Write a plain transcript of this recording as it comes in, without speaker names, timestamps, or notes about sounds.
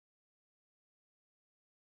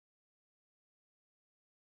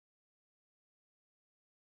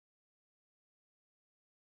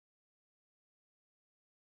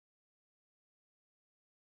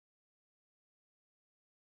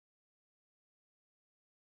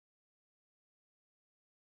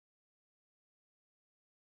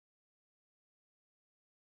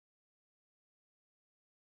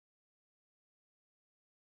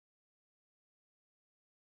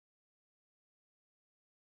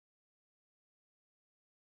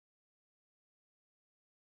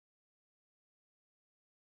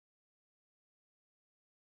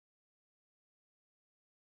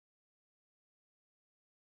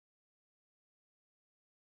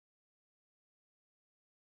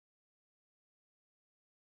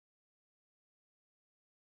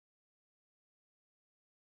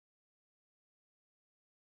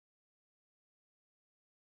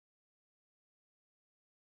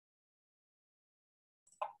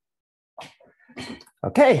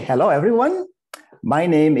Okay, hello everyone. My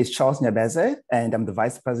name is Charles Nyabeze, and I'm the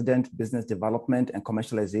Vice President, Business Development and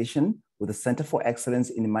Commercialization with the Center for Excellence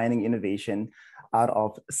in Mining Innovation out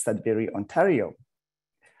of Sudbury, Ontario.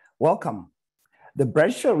 Welcome. The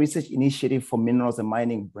Bradshaw Research Initiative for Minerals and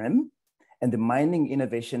Mining, BRIMM, and the Mining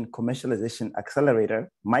Innovation Commercialization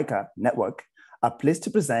Accelerator, MICA network, are pleased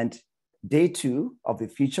to present Day 2 of the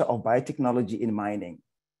Future of Biotechnology in Mining.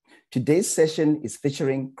 Today's session is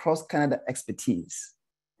featuring cross-Canada expertise.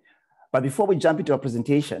 But before we jump into our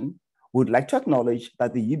presentation, we would like to acknowledge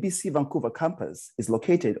that the UBC Vancouver campus is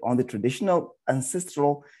located on the traditional,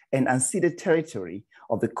 ancestral, and unceded territory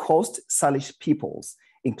of the Coast Salish peoples,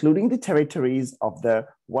 including the territories of the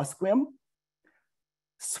Wasqueam,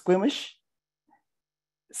 Squamish,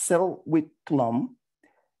 Selwyn,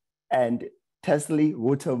 and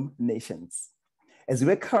Tesley-Wotton nations. As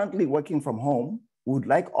we're currently working from home, we would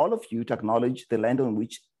like all of you to acknowledge the land on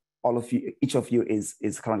which each of you is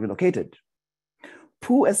currently located.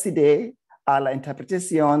 Pour accéder à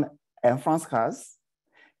l'interprétation en français,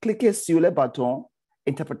 cliquez sur le bouton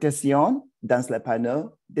Interpretation dans le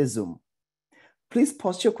panel de Zoom. Please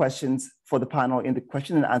post your questions for the panel in the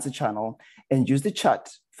question and answer channel and use the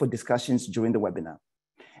chat for discussions during the webinar.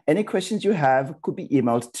 Any questions you have could be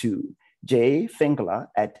emailed to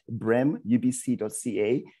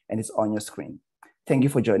jfengler@brimmubc.ca, and it's on your screen. Thank you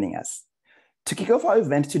for joining us. To kick off our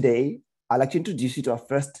event today, I'd like to introduce you to our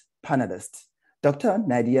first panelist, Dr.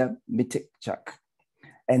 Nadia Mykytczuk,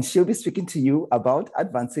 and she'll be speaking to you about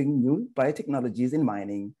advancing new biotechnologies in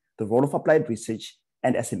mining, the role of applied research,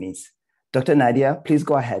 and SMEs. Dr. Nadia, please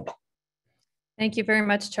go ahead. Thank you very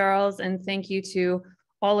much, Charles, and thank you to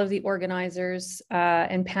all of the organizers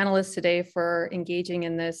and panelists today for engaging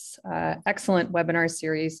in this excellent webinar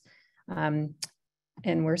series.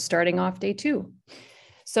 And we're starting off day 2.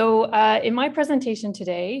 So in my presentation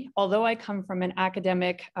today, although I come from an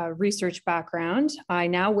academic research background, I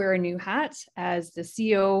now wear a new hat as the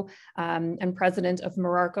CEO and president of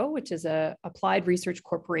MIRARCO, which is an applied research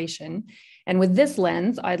corporation. And with this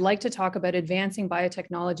lens, I'd like to talk about advancing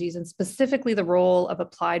biotechnologies and specifically the role of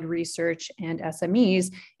applied research and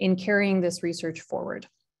SMEs in carrying this research forward.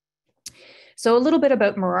 So a little bit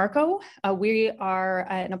about MIRARCO. We are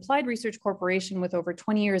an applied research corporation with over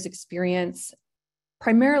 20 years experience,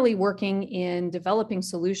 primarily working in developing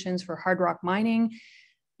solutions for hard rock mining,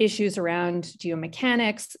 issues around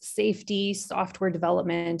geomechanics, safety, software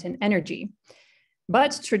development, and energy.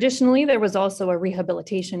 But traditionally, there was also a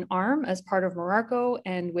rehabilitation arm as part of MIRARCO,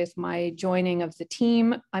 and with my joining of the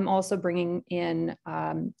team, I'm also bringing in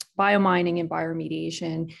biomining and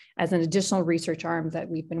bioremediation as an additional research arm that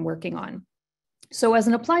we've been working on. So as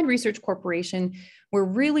an applied research corporation, we're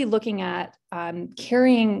really looking at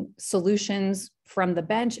carrying solutions from the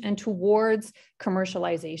bench and towards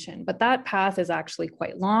commercialization. But that path is actually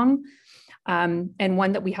quite long and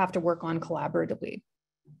one that we have to work on collaboratively.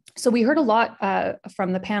 So we heard a lot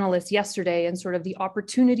from the panelists yesterday and sort of the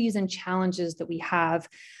opportunities and challenges that we have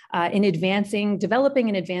in developing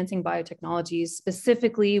and advancing biotechnologies,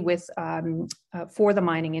 specifically with for the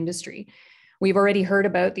mining industry. We've already heard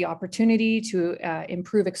about the opportunity to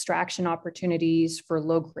improve extraction opportunities for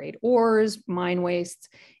low-grade ores, mine wastes,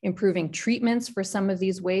 improving treatments for some of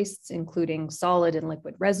these wastes, including solid and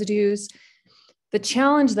liquid residues. The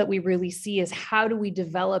challenge that we really see is how do we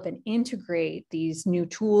develop and integrate these new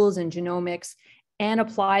tools and genomics and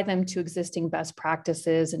apply them to existing best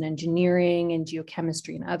practices in engineering and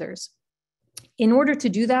geochemistry and others. In order to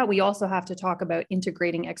do that, we also have to talk about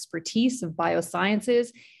integrating expertise of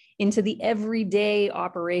biosciences into the everyday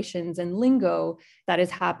operations and lingo that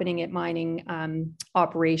is happening at mining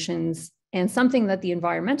operations, and something that the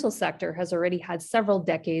environmental sector has already had several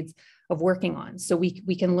decades of working on. So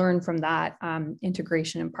we can learn from that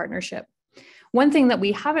integration and partnership. One thing that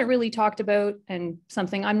we haven't really talked about, and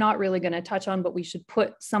something I'm not really going to touch on, but we should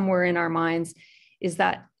put somewhere in our minds, is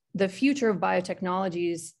that the future of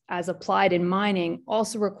biotechnologies as applied in mining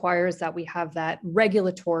also requires that we have that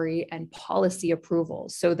regulatory and policy approval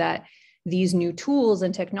so that these new tools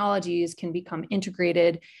and technologies can become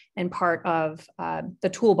integrated and part of the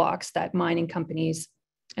toolbox that mining companies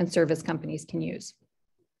and service companies can use.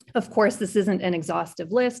 Of course, this isn't an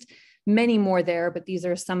exhaustive list, many more there, but these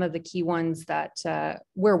are some of the key ones that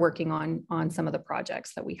we're working on some of the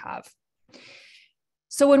projects that we have.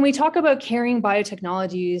 So when we talk about carrying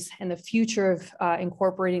biotechnologies and the future of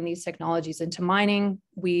incorporating these technologies into mining,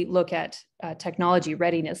 we look at technology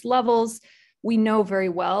readiness levels. We know very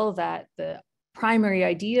well that the primary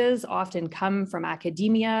ideas often come from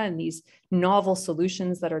academia and these novel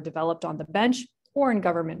solutions that are developed on the bench or in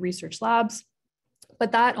government research labs,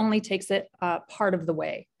 but that only takes it part of the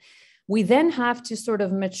way. We then have to sort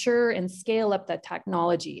of mature and scale up that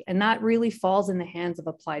technology. And that really falls in the hands of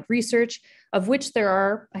applied research, of which there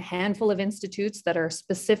are a handful of institutes that are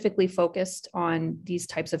specifically focused on these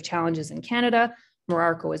types of challenges in Canada.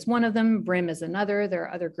 MIRARCO is one of them, BRIMM is another. There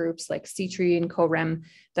are other groups like CITRI and COREM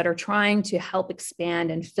that are trying to help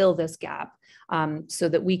expand and fill this gap so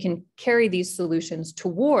that we can carry these solutions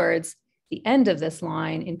towards the end of this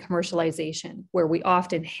line in commercialization, where we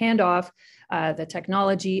often hand off the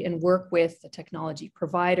technology and work with the technology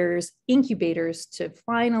providers, incubators to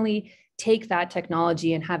finally take that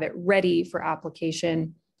technology and have it ready for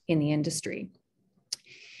application in the industry.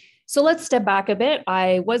 So let's step back a bit.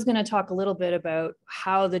 I was going to talk a little bit about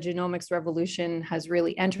how the genomics revolution has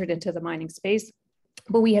really entered into the mining space,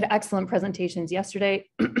 but we had excellent presentations yesterday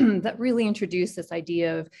that really introduced this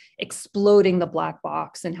idea of exploding the black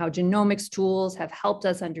box and how genomics tools have helped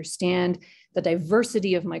us understand the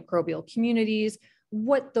diversity of microbial communities,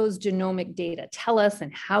 what those genomic data tell us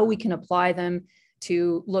and how we can apply them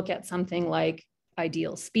to look at something like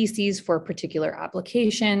ideal species for a particular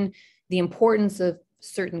application, the importance of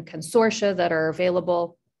certain consortia that are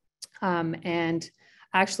available, and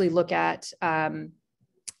actually look at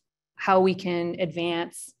how we can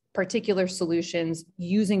advance particular solutions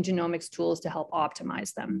using genomics tools to help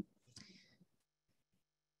optimize them.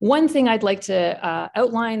 One thing I'd like to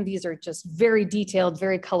outline, these are just very detailed,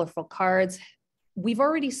 very colorful cards. We've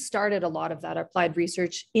already started a lot of that applied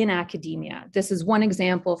research in academia. This is one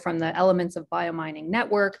example from the Elements of Biomining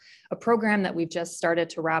Network, a program that we've just started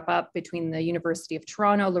to wrap up between the University of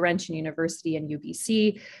Toronto, Laurentian University, and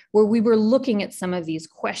UBC, where we were looking at some of these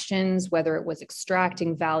questions, whether it was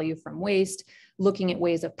extracting value from waste, looking at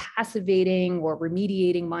ways of passivating or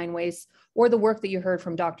remediating mine waste, or the work that you heard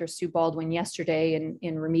from Dr. Sue Baldwin yesterday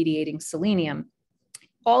in remediating selenium.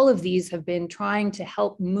 All of these have been trying to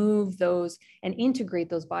help move those and integrate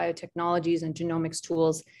those biotechnologies and genomics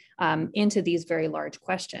tools into these very large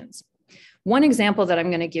questions. One example that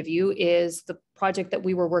I'm going to give you is the project that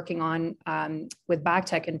we were working on with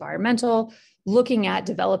BACTEC Environmental, looking at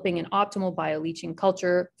developing an optimal bioleaching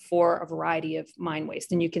culture for a variety of mine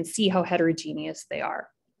waste. And you can see how heterogeneous they are.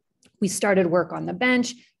 We started work on the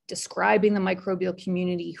bench, describing the microbial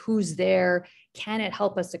community, who's there, can it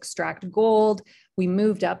help us extract gold? We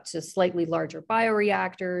moved up to slightly larger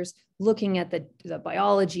bioreactors, looking at the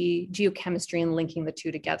biology, geochemistry, and linking the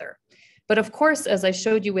two together. But of course, as I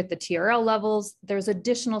showed you with the TRL levels, there's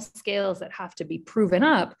additional scales that have to be proven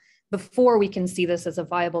up before we can see this as a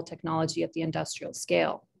viable technology at the industrial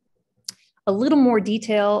scale. A little more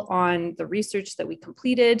detail on the research that we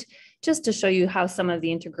completed, just to show you how some of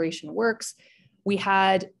the integration works. We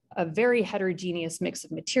had a very heterogeneous mix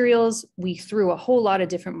of materials. We threw a whole lot of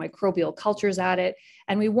different microbial cultures at it,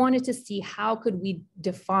 and we wanted to see how could we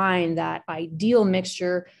define that ideal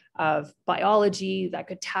mixture of biology that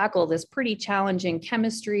could tackle this pretty challenging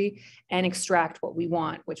chemistry and extract what we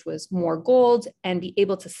want, which was more gold and be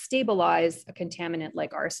able to stabilize a contaminant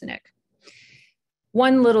like arsenic.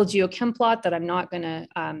 One little geochem plot that I'm not going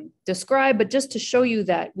to describe, but just to show you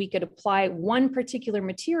that we could apply one particular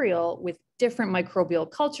material with different microbial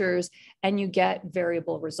cultures and you get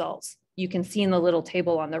variable results. You can see in the little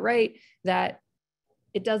table on the right that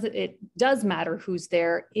it does matter who's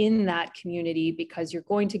there in that community because you're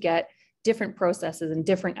going to get different processes and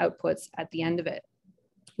different outputs at the end of it.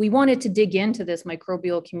 We wanted to dig into this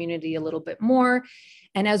microbial community a little bit more.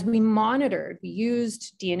 And as we monitored, we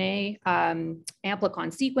used DNA amplicon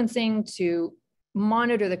sequencing to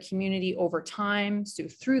monitor the community over time. So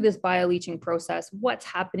through this bioleaching process, what's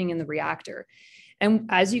happening in the reactor. And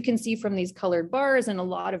as you can see from these colored bars and a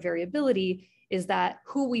lot of variability is that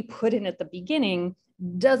who we put in at the beginning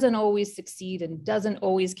doesn't always succeed and doesn't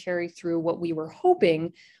always carry through what we were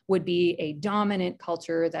hoping would be a dominant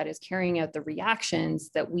culture that is carrying out the reactions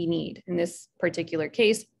that we need. In this particular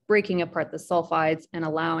case, breaking apart the sulfides and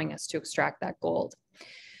allowing us to extract that gold.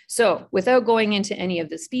 So without going into any of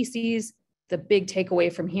the species, the big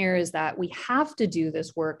takeaway from here is that we have to do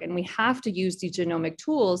this work and we have to use these genomic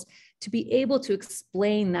tools to be able to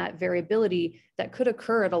explain that variability that could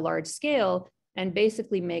occur at a large scale and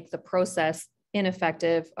basically make the process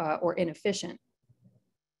ineffective or inefficient.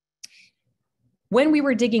 When we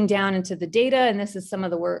were digging down into the data, and this is some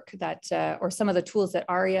of the work that, or some of the tools that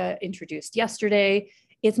Arya introduced yesterday,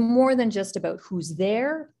 it's more than just about who's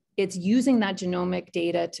there. It's using that genomic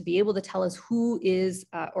data to be able to tell us who is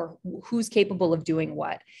or who's capable of doing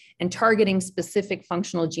what, and targeting specific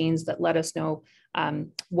functional genes that let us know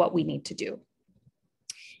what we need to do.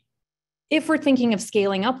 If we're thinking of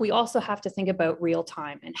scaling up, we also have to think about real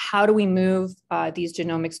time and how do we move these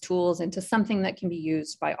genomics tools into something that can be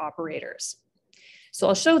used by operators. So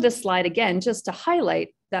I'll show this slide again just to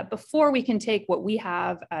highlight that before we can take what we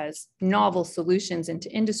have as novel solutions into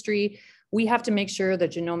industry, we have to make sure the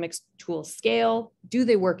genomics tools scale. Do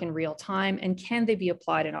they work in real time? And can they be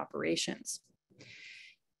applied in operations?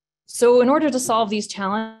 So in order to solve these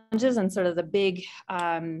challenges and sort of the big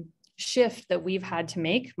shift that we've had to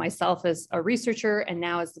make, myself as a researcher and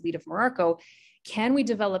now as the lead of MIRARCO, can we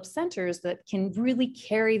develop centers that can really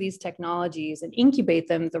carry these technologies and incubate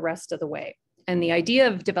them the rest of the way? And the idea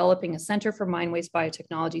of developing a Center for Mine Waste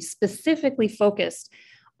Biotechnology specifically focused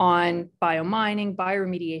on biomining,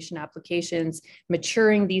 bioremediation applications,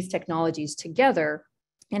 maturing these technologies together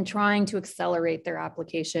and trying to accelerate their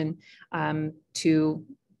application to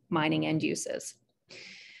mining end uses.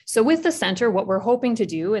 So with the center, what we're hoping to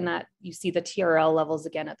do, and that you see the TRL levels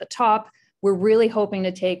again at the top, we're really hoping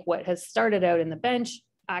to take what has started out in the bench,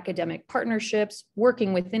 academic partnerships,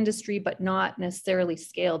 working with industry, but not necessarily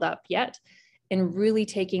scaled up yet, and really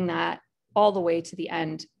taking that all the way to the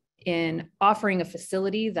end in offering a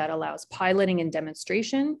facility that allows piloting and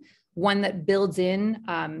demonstration, one that builds in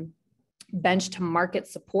bench to market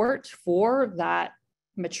support for that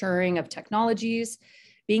maturing of technologies,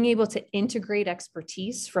 being able to integrate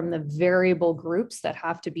expertise from the variable groups that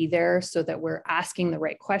have to be there so that we're asking the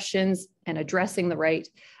right questions and addressing the right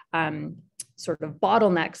sort of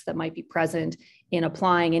bottlenecks that might be present in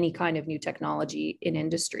applying any kind of new technology in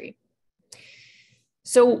industry.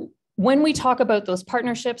 So when we talk about those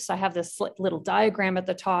partnerships, I have this little diagram at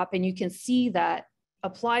the top, and you can see that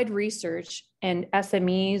applied research and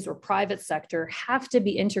SMEs or private sector have to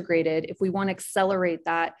be integrated if we want to accelerate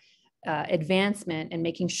that advancement and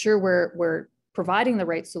making sure we're providing the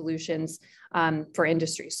right solutions for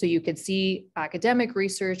industry. So you could see academic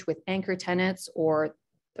research with anchor tenants or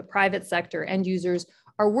the private sector end users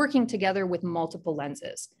are working together with multiple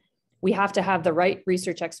lenses. We have to have the right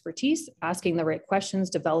research expertise, asking the right questions,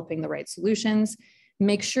 developing the right solutions,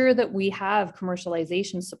 make sure that we have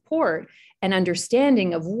commercialization support and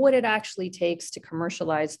understanding of what it actually takes to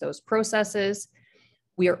commercialize those processes.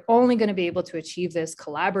 We are only going to be able to achieve this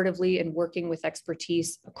collaboratively and working with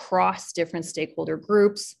expertise across different stakeholder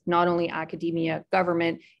groups, not only academia,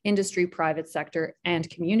 government, industry, private sector, and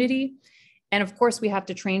community. And of course, we have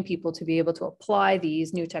to train people to be able to apply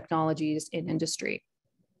these new technologies in industry.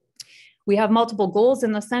 We have multiple goals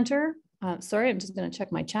in the center. Sorry, I'm just going to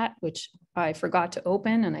check my chat, which I forgot to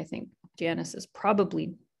open. And I think Janice is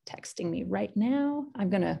probably texting me right now.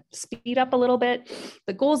 I'm going to speed up a little bit.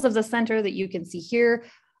 The goals of the center that you can see here,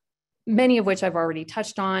 many of which I've already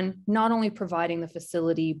touched on, not only providing the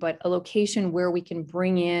facility, but a location where we can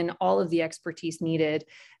bring in all of the expertise needed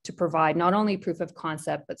to provide not only proof of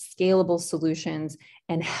concept, but scalable solutions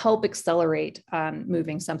and help accelerate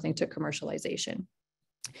moving something to commercialization.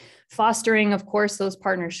 Fostering, of course, those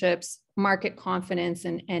partnerships, market confidence,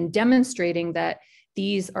 and demonstrating that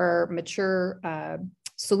these are mature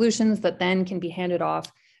solutions that then can be handed off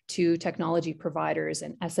to technology providers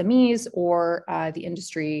and SMEs or the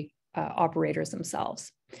industry operators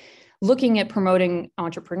themselves. Looking at promoting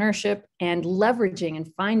entrepreneurship and leveraging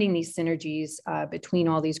and finding these synergies between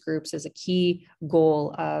all these groups is a key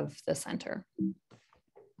goal of the center.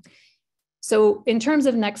 So in terms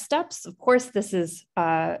of next steps, of course, this is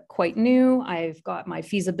quite new. I've got my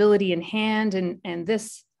feasibility in hand, and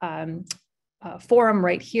this forum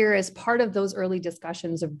right here is part of those early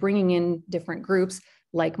discussions of bringing in different groups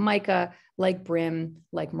like MICA, like BRIMM,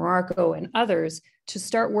 like MIRARCO, and others to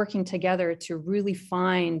start working together to really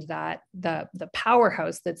find that the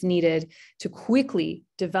powerhouse that's needed to quickly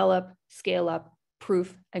develop, scale up,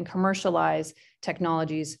 proof, and commercialize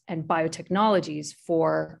technologies and biotechnologies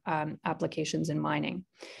for applications in mining.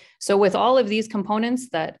 So with all of these components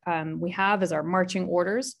that we have as our marching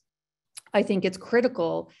orders, I think it's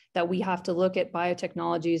critical that we have to look at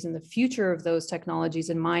biotechnologies and the future of those technologies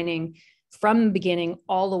in mining from the beginning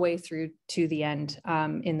all the way through to the end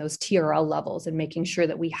in those TRL levels, and making sure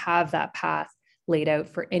that we have that path laid out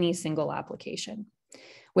for any single application.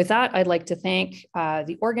 With that, I'd like to thank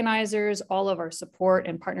the organizers, all of our support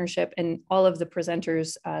and partnership, and all of the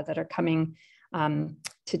presenters that are coming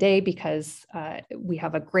today, because we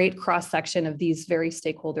have a great cross-section of these very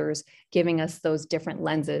stakeholders giving us those different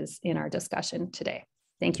lenses in our discussion today.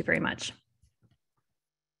 Thank you very much.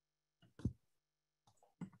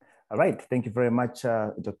 All right, thank you very much,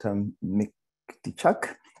 Dr.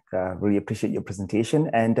 Mykytczuk. Really appreciate your presentation,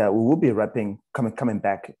 and we will be coming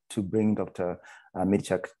back to bring Dr.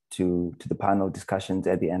 Mykytczuk to the panel discussions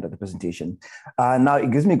at the end of the presentation. Now,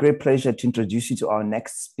 it gives me great pleasure to introduce you to our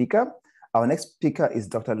next speaker. Our next speaker is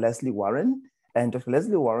Dr. Lesley Warren, and Dr.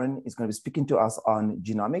 Lesley Warren is going to be speaking to us on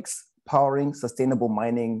genomics, powering sustainable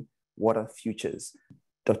mining water futures.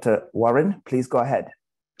 Dr. Varun, please go ahead.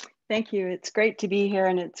 Thank you. It's great to be here,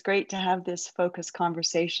 and it's great to have this focused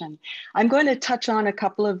conversation. I'm going to touch on a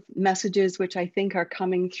couple of messages which I think are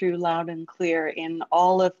coming through loud and clear in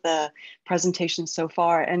all of the presentations so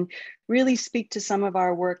far, and really speak to some of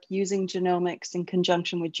our work using genomics in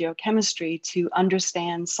conjunction with geochemistry to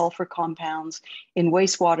understand sulfur compounds in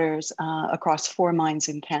wastewaters across 4 mines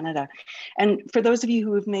in Canada. And for those of you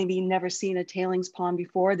who have maybe never seen a tailings pond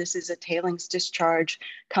before, this is a tailings discharge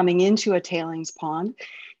coming into a tailings pond.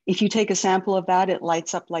 If you take a sample of that, it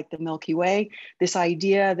lights up like the Milky Way. This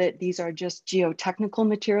idea that these are just geotechnical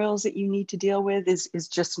materials that you need to deal with is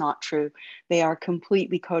just not true. They are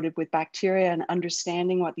completely coated with bacteria, and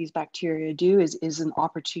understanding what these bacteria do is an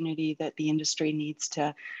opportunity that the industry needs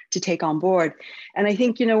to take on board. And I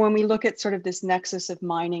think, when we look at sort of this nexus of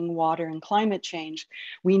mining, water, and climate change,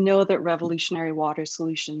 we know that revolutionary water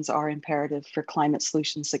solutions are imperative for climate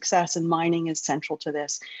solution success, and mining is central to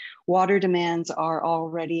this. Water demands are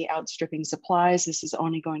already outstripping supplies. This is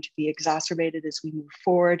only going to be exacerbated as we move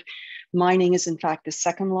forward. Mining is in fact the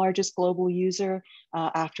second largest global user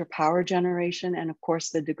after power generation. And of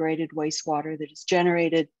course, the degraded wastewater that is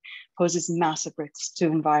generated poses massive risks to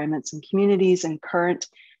environments and communities, and current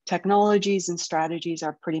technologies and strategies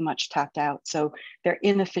are pretty much tapped out. So they're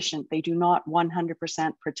inefficient. They do not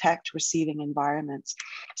 100% protect receiving environments.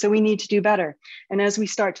 So we need to do better. And as we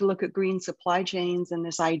start to look at green supply chains and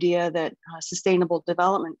this idea that sustainable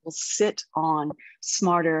development will sit on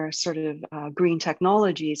smarter sort of green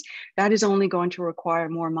technologies, that is only going to require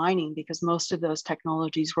more mining, because most of those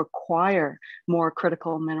technologies require more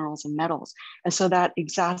critical minerals and metals. And so that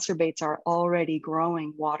exacerbates our already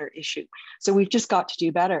growing water issue. So we've just got to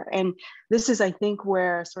do better. And this is, I think,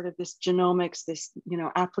 where sort of this genomics, this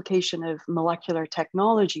application of molecular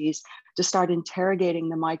technologies to start interrogating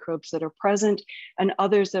the microbes that are present and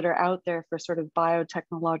others that are out there for sort of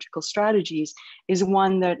biotechnological strategies is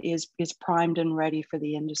one that is primed and ready for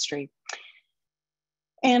the industry.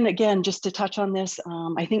 And again, just to touch on this,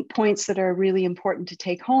 I think points that are really important to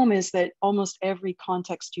take home is that almost every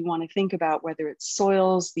context you want to think about, whether it's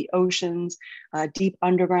soils, the oceans, deep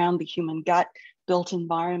underground, the human gut, built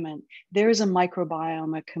environment, there is a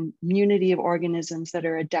microbiome, a community of organisms that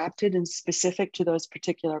are adapted and specific to those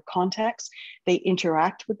particular contexts. They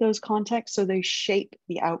interact with those contexts, so they shape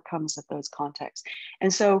the outcomes of those contexts.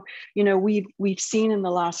 And so, we've seen in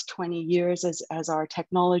the last 20 years as our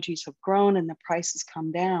technologies have grown and the prices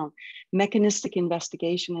come down, mechanistic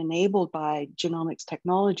investigation enabled by genomics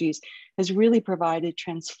technologies has really provided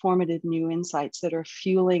transformative new insights that are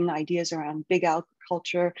fueling ideas around big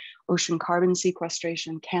agriculture, ocean carbon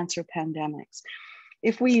sequestration, cancer pandemics.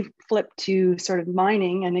 If we flip to sort of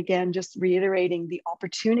mining, and again, just reiterating the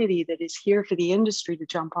opportunity that is here for the industry to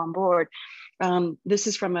jump on board, this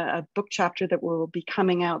is from a book chapter that will be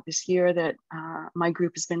coming out this year that my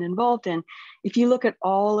group has been involved in. If you look at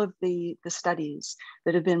all of the studies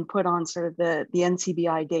that have been put on sort of the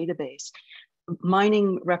NCBI database,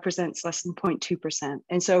 mining represents less than 0.2%.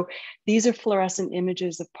 And so these are fluorescent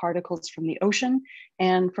images of particles from the ocean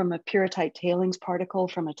and from a pyrrhotite tailings particle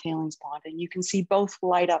from a tailings pond. And you can see both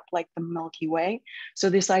light up like the Milky Way. So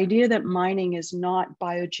this idea that mining is not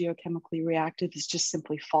biogeochemically reactive is just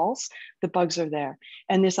simply false. The bugs are there.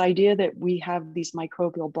 And this idea that we have these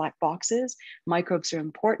microbial black boxes, microbes are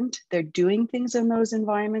important. They're doing things in those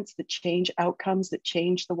environments that change outcomes, that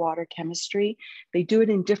change the water chemistry. They do it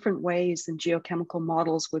in different ways than geochemical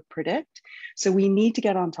models would predict. So we need to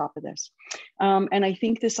get on top of this. And I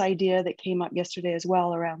think this idea that came up yesterday as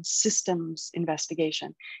well around systems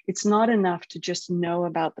investigation, it's not enough to just know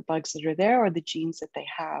about the bugs that are there or the genes that they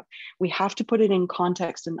have. We have to put it in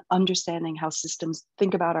context and understanding how systems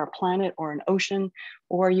think about our planet or an ocean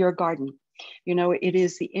or your garden. It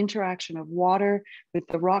is the interaction of water with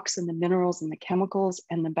the rocks and the minerals and the chemicals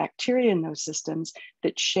and the bacteria in those systems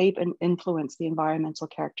that shape and influence the environmental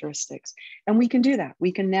characteristics. And we can do that.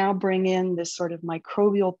 We can now bring in this sort of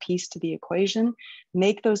microbial piece to the equation,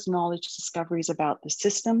 make those knowledge discoveries about the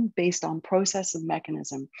system based on process and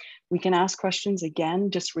mechanism. We can ask questions again,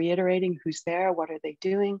 just reiterating who's there, what are they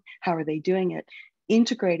doing, how are they doing it,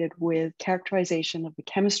 integrated with characterization of the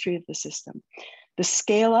chemistry of the system. The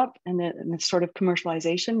scale up and the sort of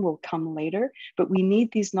commercialization will come later, but we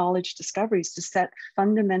need these knowledge discoveries to set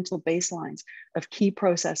fundamental baselines of key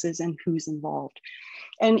processes and who's involved.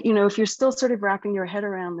 And if you're still sort of wrapping your head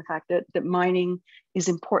around the fact that mining is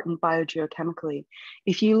important biogeochemically,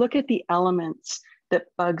 if you look at the elements that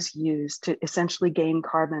bugs use to essentially gain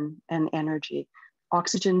carbon and energy,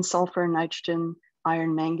 oxygen, sulfur, nitrogen,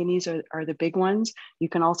 iron, manganese are the big ones. You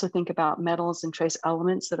can also think about metals and trace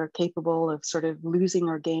elements that are capable of sort of losing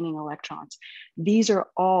or gaining electrons. These are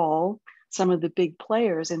all some of the big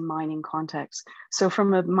players in mining context. So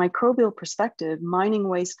from a microbial perspective, mining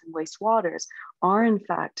waste and wastewaters are in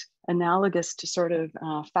fact analogous to sort of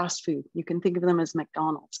fast food. You can think of them as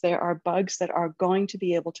McDonald's. There are bugs that are going to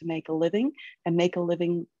be able to make a living and make a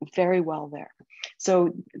living very well there.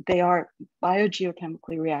 So they are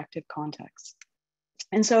biogeochemically reactive contexts.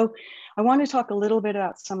 And so I want to talk a little bit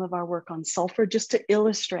about some of our work on sulfur just to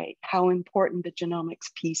illustrate how important the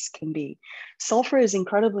genomics piece can be. Sulfur is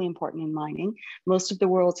incredibly important in mining. Most of the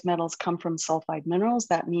world's metals come from sulfide minerals.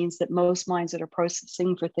 That means that most mines that are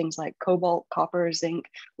processing for things like cobalt, copper, zinc,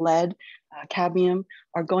 lead, cadmium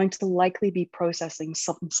are going to likely be processing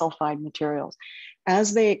sulfide materials.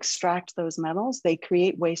 As they extract those metals, they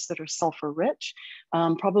create wastes that are sulfur rich.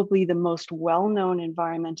 Probably the most well-known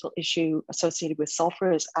environmental issue associated with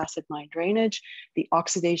sulfur is acid mine drainage, the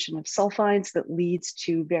oxidation of sulfides that leads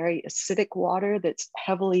to very acidic water that's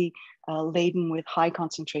heavily laden with high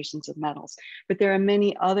concentrations of metals. But there are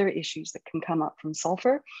many other issues that can come up from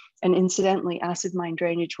sulfur. And incidentally, acid mine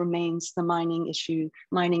drainage remains the mining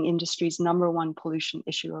industry's #1 pollution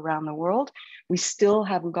issue around the world. We still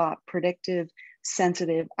haven't got predictive,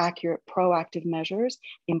 sensitive, accurate, proactive measures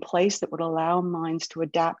in place that would allow mines to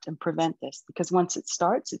adapt and prevent this, because once it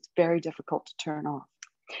starts, it's very difficult to turn off.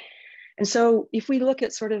 And so if we look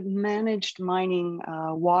at sort of managed mining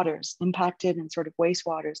waters, impacted and sort of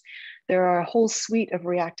wastewaters, there are a whole suite of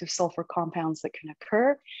reactive sulfur compounds that can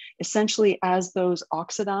occur. Essentially, as those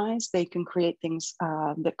oxidize, they can create things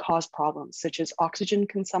that cause problems, such as oxygen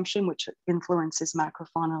consumption, which influences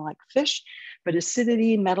macrofauna like fish, but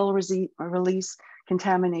acidity, metal release,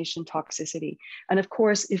 contamination, toxicity. And of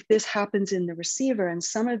course, if this happens in the receiver, and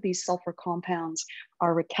some of these sulfur compounds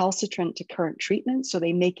are recalcitrant to current treatment, so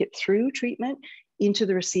they make it through treatment into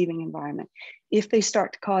the receiving environment. If they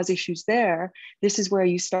start to cause issues there, this is where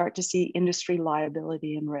you start to see industry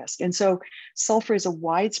liability and risk. And so sulfur is a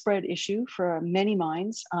widespread issue for many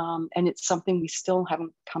mines, and it's something we still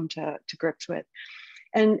haven't come to grips with.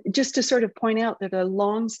 And just to sort of point out that a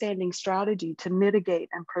long-standing strategy to mitigate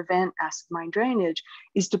and prevent acid mine drainage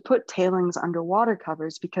is to put tailings under water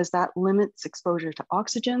covers, because that limits exposure to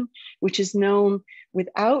oxygen, which is known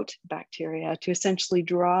without bacteria to essentially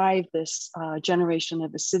drive this generation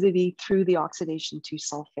of acidity through the oxidation to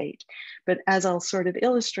sulfate. But as I'll sort of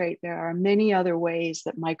illustrate, there are many other ways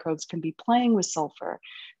that microbes can be playing with sulfur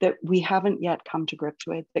that we haven't yet come to grips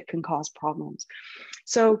with that can cause problems.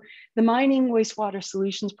 So the Mining Wastewater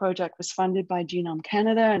Solutions Project was funded by Genome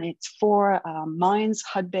Canada, and it's for mines.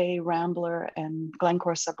 Hudbay, Rambler, and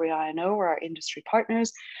Glencore Sudbury I&O are our industry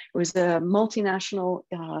partners. It was a multinational,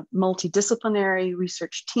 multidisciplinary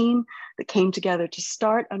research team that came together to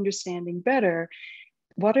start understanding better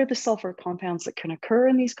what are the sulfur compounds that can occur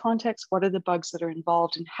in these contexts, what are the bugs that are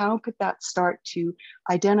involved, and how could that start to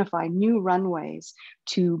identify new runways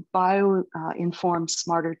to bio-informed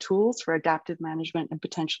smarter tools for adaptive management and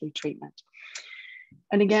potentially treatment.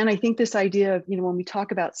 And again, I think this idea of, when we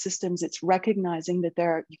talk about systems, it's recognizing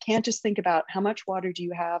that you can't just think about how much water do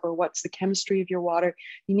you have or what's the chemistry of your water.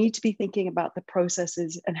 You need to be thinking about the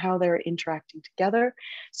processes and how they're interacting together.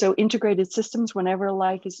 So integrated systems, whenever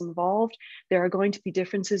life is involved, there are going to be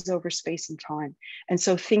differences over space and time. And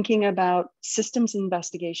so thinking about systems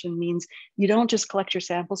investigation means you don't just collect your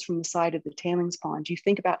samples from the side of the tailings pond. You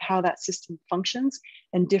think about how that system functions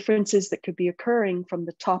and differences that could be occurring from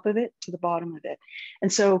the top of it to the bottom of it.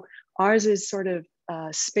 And so ours is sort of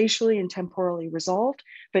spatially and temporally resolved,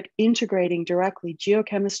 but integrating directly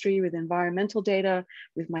geochemistry with environmental data,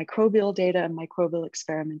 with microbial data and microbial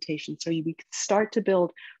experimentation. So we can start to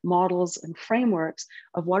build models and frameworks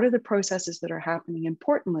of what are the processes that are happening.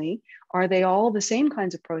 Importantly, are they all the same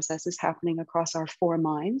kinds of processes happening across our 4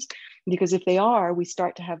 mines? Because if they are, we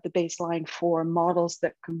start to have the baseline for models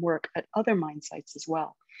that can work at other mine sites as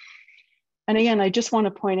well. And again, I just want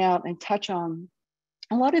to point out and touch on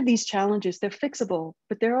a lot of these challenges. They're fixable,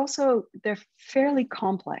 but they're fairly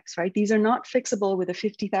complex, right? These are not fixable with a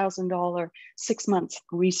 $50,000 6-month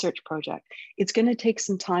research project. It's going to take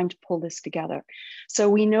some time to pull this together. So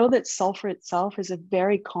we know that sulfur itself is a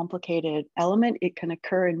very complicated element. It can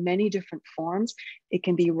occur in many different forms. It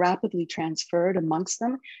can be rapidly transferred amongst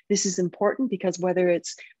them. This is important because whether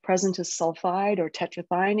it's present as sulfide or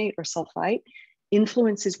tetrathionate or sulfite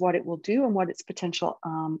influences what it will do and what its potential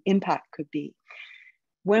impact could be.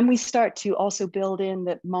 When we start to also build in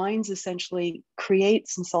that mines essentially create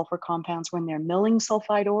some sulfur compounds when they're milling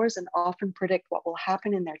sulfide ores and often predict what will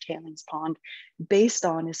happen in their tailings pond based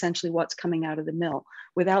on essentially what's coming out of the mill,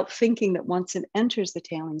 without thinking that once it enters the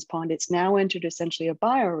tailings pond, it's now entered essentially a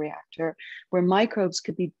bioreactor where microbes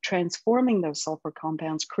could be transforming those sulfur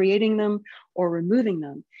compounds, creating them or removing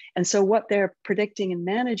them. And so what they're predicting and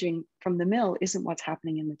managing from the mill isn't what's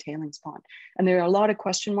happening in the tailings pond. And there are a lot of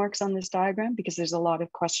question marks on this diagram because there's a lot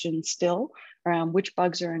of questions still around which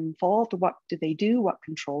bugs are involved, what do they do, what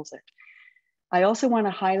controls it. I also want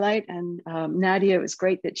to highlight, and Nadia, it was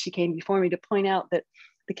great that she came before me to point out that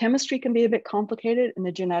the chemistry can be a bit complicated and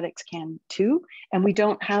the genetics can too. And we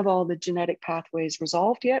don't have all the genetic pathways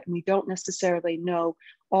resolved yet. And we don't necessarily know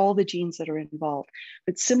all the genes that are involved.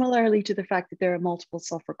 But similarly to the fact that there are multiple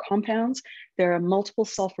sulfur compounds, there are multiple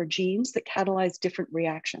sulfur genes that catalyze different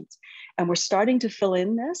reactions. And we're starting to fill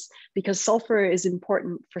in this because sulfur is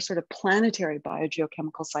important for sort of planetary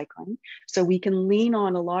biogeochemical cycling. So we can lean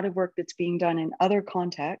on a lot of work that's being done in other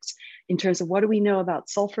contexts in terms of what do we know about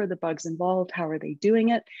sulfur, the bugs involved, how are they doing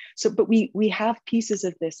it? So, but we have pieces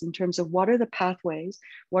of this in terms of what are the pathways,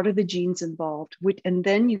 what are the genes involved, and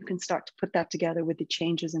then you can start to put that together with the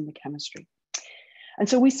changes in the chemistry. And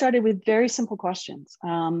so we started with very simple questions.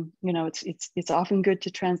 You know, it's often good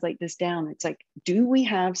to translate this down. It's like, do we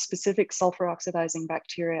have specific sulfur oxidizing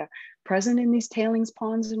bacteria present in these tailings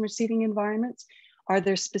ponds and receiving environments? Are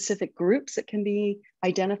there specific groups that can be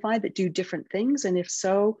identified that do different things? And if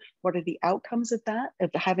so, what are the outcomes of that,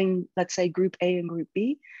 of having, let's say, group A and group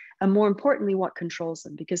B? And more importantly, what controls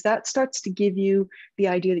them? Because that starts to give you the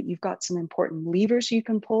idea that you've got some important levers you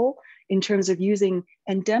can pull in terms of using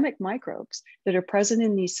endemic microbes that are present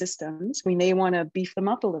in these systems. We may want to beef them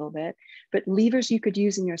up a little bit, but levers you could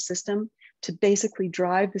use in your system to basically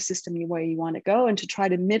drive the system the way you want to go and to try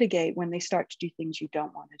to mitigate when they start to do things you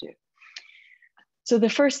don't want to do. So the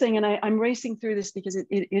first thing, and I'm racing through this because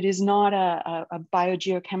it is not a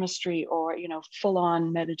biogeochemistry or, you know,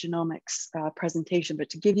 full-on metagenomics presentation, but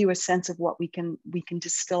to give you a sense of what we can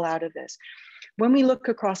distill out of this. When we look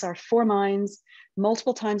across our 4 mines,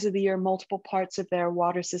 multiple times of the year, multiple parts of their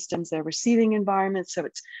water systems, their receiving environments, so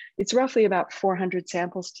it's roughly about 400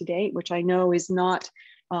 samples to date, which I know is not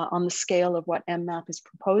on the scale of what MMAP is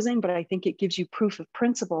proposing, but I think it gives you proof of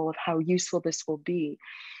principle of how useful this will be.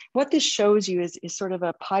 What this shows you is sort of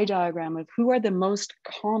a pie diagram of who are the most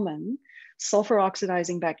common sulfur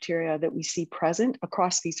oxidizing bacteria that we see present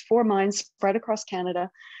across these 4 mines spread across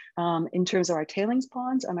Canada in terms of our tailings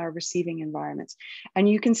ponds and our receiving environments. And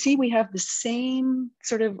you can see we have the same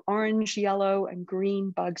sort of orange, yellow, and green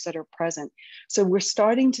bugs that are present. So we're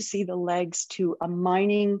starting to see the legs to a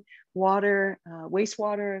mining water,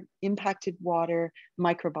 wastewater, impacted water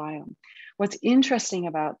microbiome. What's interesting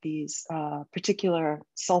about these particular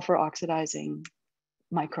sulfur oxidizing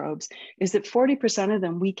microbes is that 40% of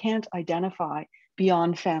them we can't identify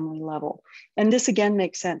beyond family level. And this again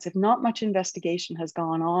makes sense. If not much investigation has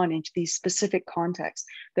gone on into these specific contexts,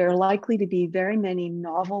 there are likely to be very many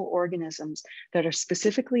novel organisms that are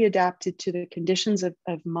specifically adapted to the conditions of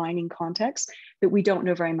mining contexts that we don't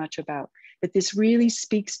know very much about. But this really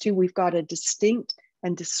speaks to, we've got a distinct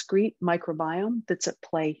and discrete microbiome that's at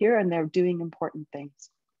play here, and they're doing important things.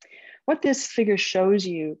 What this figure shows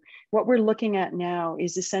you, what we're looking at now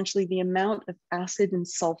is essentially the amount of acid and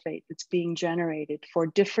sulfate that's being generated for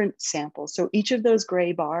different samples. So each of those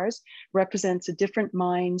gray bars represents a different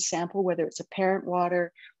mine sample, whether it's a parent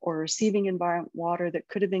water or receiving environment water that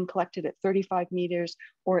could have been collected at 35 meters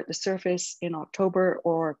or at the surface in October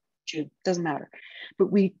or June, doesn't matter.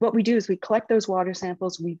 But what we do is we collect those water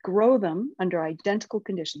samples, we grow them under identical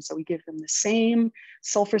conditions. So we give them the same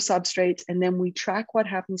sulfur substrates, and then we track what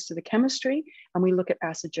happens to the chemistry, and we look at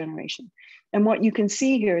acid generation. And what you can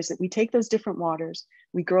see here is that we take those different waters,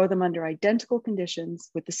 we grow them under identical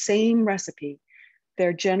conditions with the same recipe.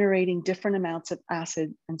 They're generating different amounts of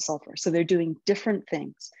acid and sulfur. So they're doing different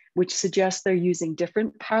things, which suggests they're using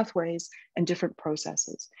different pathways and different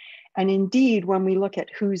processes. And indeed, when we look at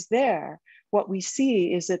who's there, what we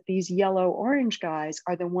see is that these yellow-orange guys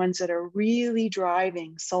are the ones that are really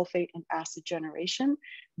driving sulfate and acid generation.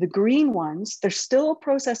 The green ones, they're still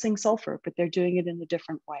processing sulfur, but they're doing it in a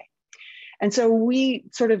different way. And so we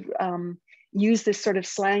sort of use this sort of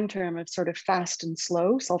slang term of sort of fast and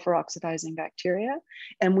slow sulfur oxidizing bacteria.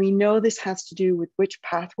 And we know this has to do with which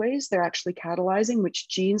pathways they're actually catalyzing, which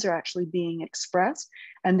genes are actually being expressed,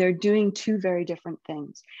 and they're doing two very different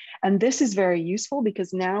things. And this is very useful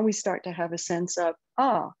because now we start to have a sense of,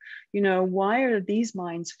 why are these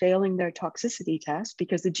mines failing their toxicity test?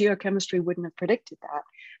 Because the geochemistry wouldn't have predicted that.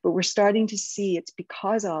 But we're starting to see it's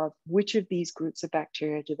because of which of these groups of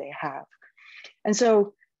bacteria do they have. And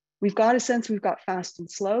so we've got a sense we've got fast and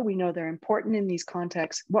slow. We know they're important in these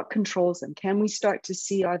contexts. What controls them? Can we start to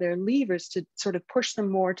see, are there levers to sort of push them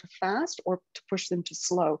more to fast or to push them to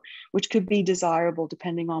slow, which could be desirable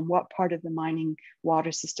depending on what part of the mining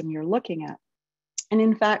water system you're looking at. And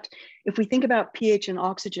in fact, if we think about pH and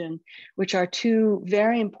oxygen, which are two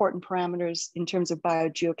very important parameters in terms of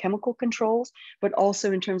biogeochemical controls, but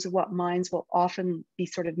also in terms of what mines will often be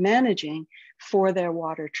sort of managing for their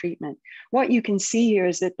water treatment. What you can see here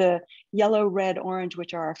is that the yellow, red, orange,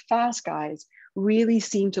 which are our fast guys, really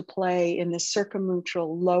seem to play in the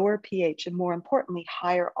circumneutral lower pH and more importantly,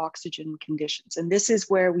 higher oxygen conditions. And this is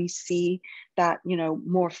where we see that,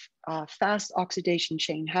 more fast oxidation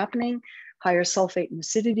chain happening, higher sulfate and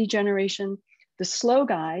acidity generation. The slow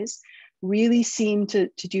guys really seem to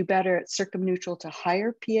do better at circumneutral to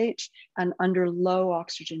higher pH and under low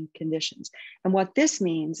oxygen conditions. And what this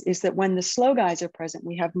means is that when the slow guys are present,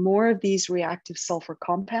 we have more of these reactive sulfur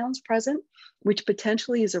compounds present, which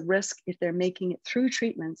potentially is a risk if they're making it through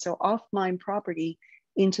treatment, so off-mine property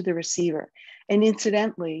into the receiver. And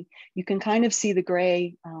incidentally, you can kind of see the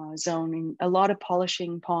gray zone in a lot of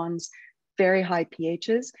polishing ponds, very high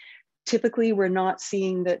pHs. Typically, we're not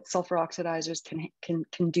seeing that sulfur oxidizers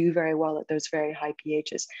can do very well at those very high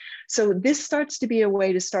pHs. So this starts to be a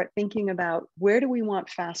way to start thinking about where do we want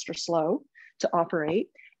fast or slow to operate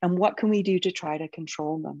and what can we do to try to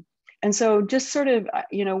control them. And so just sort of,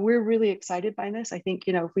 we're really excited by this. I think,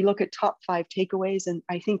 if we look at top 5 takeaways, and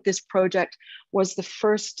I think this project was the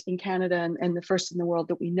first in Canada and the first in the world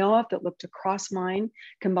that we know of that looked across mine,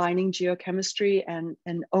 combining geochemistry and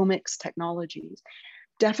omics technologies.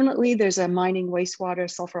 Definitely, there's a mining wastewater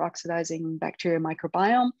sulfur oxidizing bacteria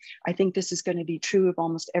microbiome. I think this is going to be true of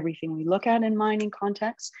almost everything we look at in mining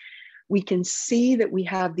contexts. We can see that we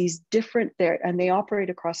have these different there, and they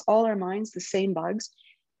operate across all our mines, the same bugs.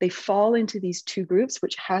 They fall into these two groups,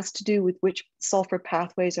 which has to do with which sulfur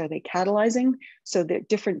pathways are they catalyzing. So that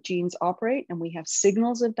different genes operate, and we have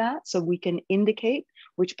signals of that, so we can indicate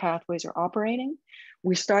which pathways are operating.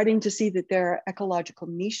 We're starting to see that there are ecological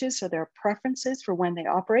niches, so there are preferences for when they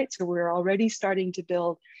operate. So we're already starting to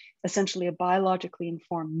build essentially a biologically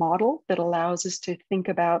informed model that allows us to think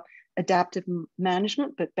about adaptive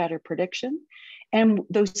management, but better prediction. And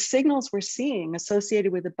those signals we're seeing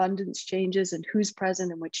associated with abundance changes and who's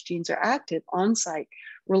present and which genes are active on site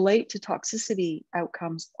relate to toxicity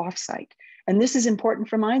outcomes off site. And this is important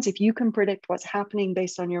for mines. If you can predict what's happening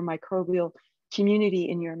based on your microbial community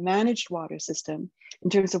in your managed water system in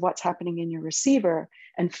terms of what's happening in your receiver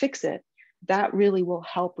and fix it, that really will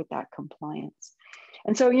help with that compliance.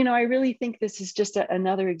 And so, I really think this is just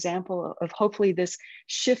another example of hopefully this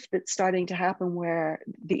shift that's starting to happen where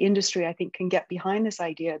the industry, I think, can get behind this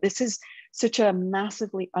idea. This is such a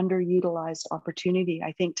massively underutilized opportunity,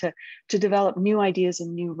 I think, to develop new ideas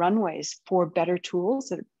and new runways for better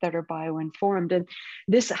tools that are bioinformed. And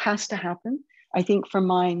this has to happen, I think, for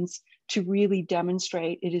mines to really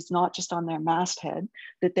demonstrate it is not just on their masthead,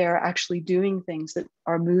 that they're actually doing things that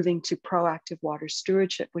are moving to proactive water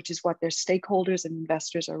stewardship, which is what their stakeholders and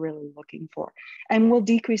investors are really looking for, and will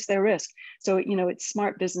decrease their risk. So, it's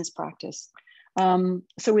smart business practice.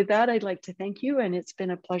 So with that, I'd like to thank you, and it's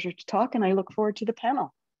been a pleasure to talk, and I look forward to the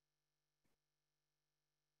panel.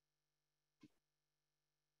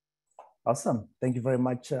 Awesome. Thank you very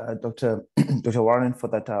much, Dr. Varun, for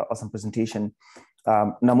that awesome presentation.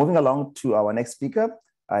 Now, moving along to our next speaker,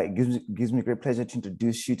 it gives me great pleasure to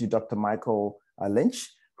introduce you to Dr. Michael Lynch,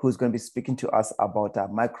 who's going to be speaking to us about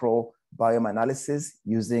microbiome analysis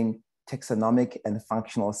using taxonomic and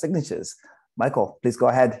functional signatures. Michael, please go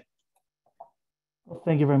ahead. Well,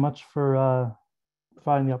 thank you very much for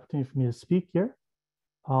providing the opportunity for me to speak here.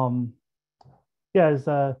 As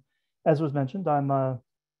was mentioned, I'm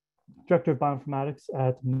Director of Bioinformatics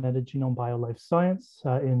at Metagenom Life Science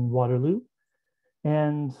in Waterloo.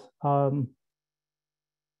 And just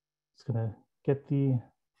gonna get there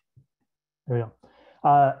we go.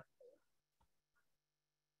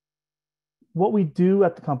 What we do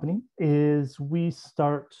at the company is we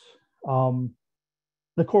start,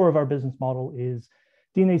 the core of our business model is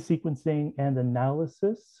DNA sequencing and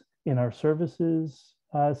analysis in our services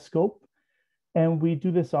scope. And we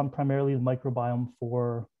do this on primarily the microbiome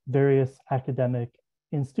for various academic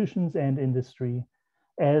institutions and industry,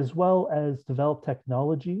 as well as develop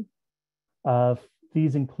technology.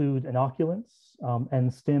 These include inoculants,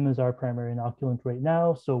 and STIM is our primary inoculant right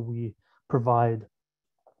now. So we provide,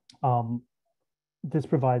 this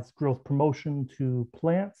provides growth promotion to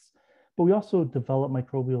plants, but we also develop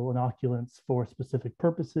microbial inoculants for specific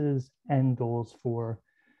purposes and goals for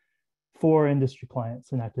industry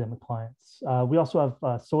clients and academic clients. We also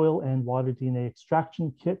have soil and water DNA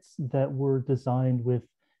extraction kits that were designed with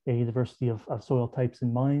a diversity of soil types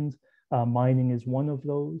in mind. Mining is one of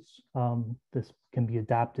those. This can be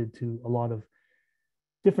adapted to a lot of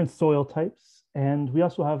different soil types. And we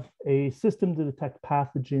also have a system to detect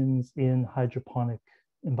pathogens in hydroponic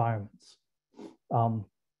environments. The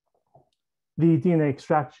DNA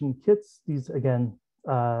extraction kits, these again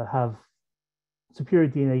have superior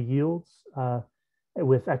DNA yields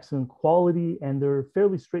with excellent quality, and they're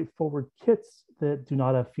fairly straightforward kits that do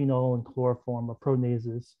not have phenol and chloroform or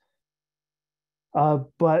proteinases,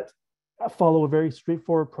 but follow a very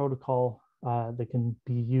straightforward protocol that can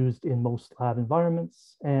be used in most lab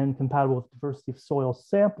environments and compatible with diversity of soil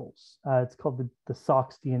samples. It's called the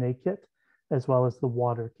SOX DNA kit, as well as the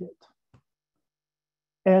water kit.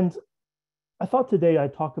 And I thought today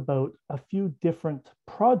I'd talk about a few different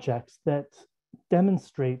projects that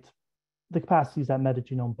demonstrate the capacities at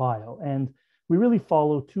Metagenome Bio. And we really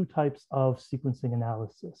follow two types of sequencing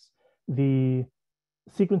analysis. The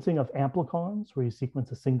sequencing of amplicons, where you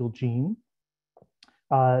sequence a single gene,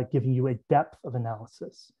 giving you a depth of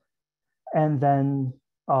analysis. And then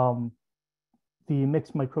the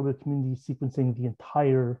mixed microbial community sequencing the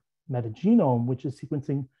entire metagenome, which is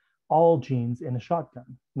sequencing all genes in a shotgun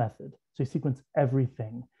method. So you sequence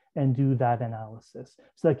everything and do that analysis.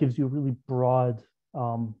 So that gives you a really broad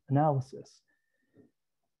analysis.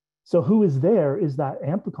 So who is there is that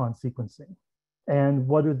amplicon sequencing. And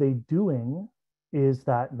what are they doing is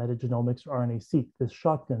that metagenomics or RNA-seq, this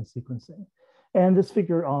shotgun sequencing. And this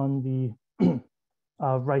figure on the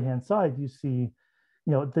right-hand side, you see,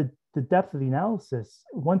 the depth of the analysis.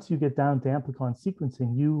 Once you get down to amplicon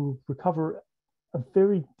sequencing, you recover a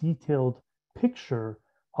very detailed picture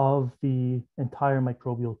of the entire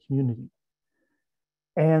microbial community.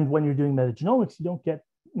 And when you're doing metagenomics, you don't get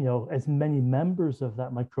as many members of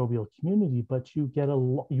that microbial community, but you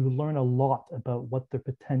learn a lot about what they're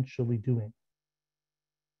potentially doing.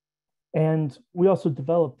 And we also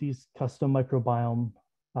develop these custom microbiome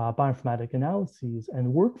bioinformatic analyses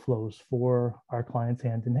and workflows for our clients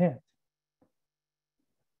hand in hand.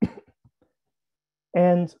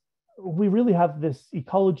 And we really have this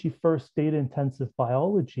ecology-first, data-intensive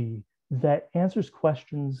biology that answers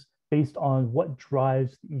questions based on what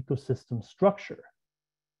drives the ecosystem structure.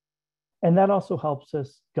 And that also helps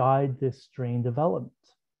us guide this strain development.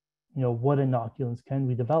 What inoculants can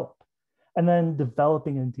we develop? And then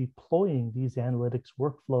developing and deploying these analytics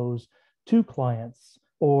workflows to clients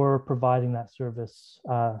or providing that service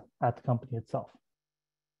at the company itself.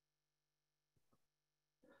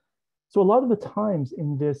 So a lot of the times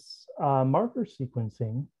in this marker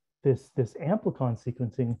sequencing, this amplicon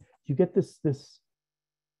sequencing, you get this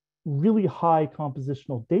really high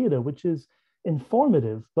compositional data, which is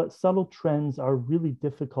informative, but subtle trends are really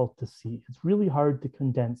difficult to see. It's really hard to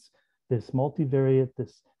condense this multivariate,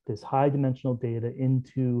 this high dimensional data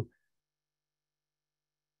into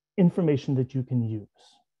information that you can use.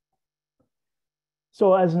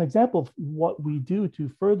 So as an example of what we do to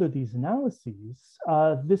further these analyses,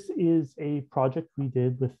 this is a project we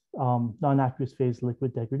did with non-aqueous phase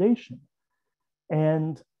liquid degradation.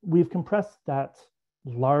 And we've compressed that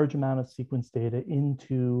large amount of sequence data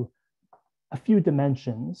into a few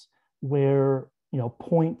dimensions where,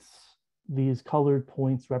 points, these colored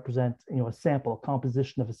points represent, a sample, a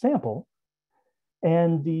composition of a sample.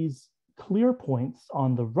 And these clear points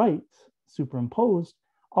on the right, superimposed,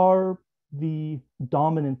 are the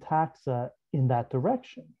dominant taxa in that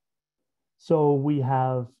direction. So we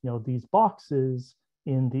have, these boxes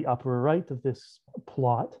in the upper right of this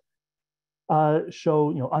plot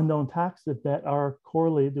show, unknown taxa that are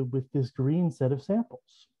correlated with this green set of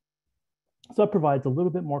samples. So that provides a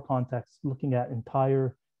little bit more context looking at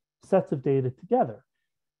entire sets of data together.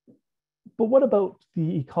 But what about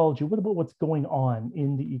the ecology? What about what's going on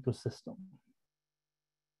in the ecosystem?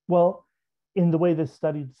 Well, in the way this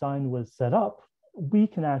study design was set up, we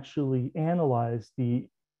can actually analyze the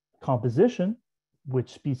composition,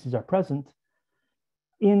 which species are present,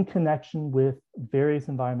 in connection with various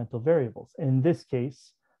environmental variables. In this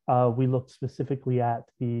case, we looked specifically at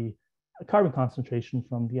the carbon concentration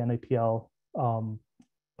from the NAPL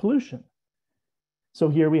pollution. So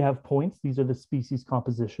here we have points. These are the species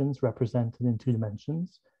compositions represented in 2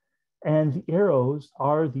 dimensions. And the arrows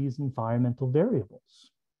are these environmental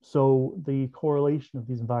variables. So the correlation of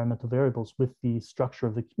these environmental variables with the structure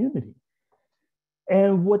of the community.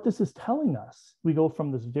 And what this is telling us, we go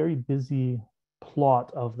from this very busy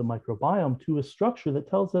plot of the microbiome to a structure that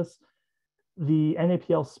tells us the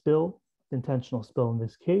NAPL spill, intentional spill in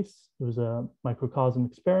this case, it was a microcosm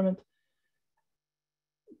experiment.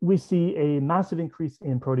 We see a massive increase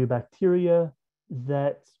in proteobacteria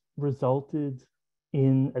that resulted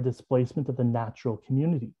in a displacement of the natural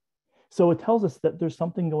community. So it tells us that there's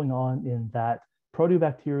something going on in that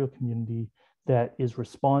proteobacterial community that is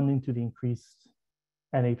responding to the increased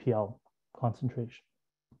NAPL concentration.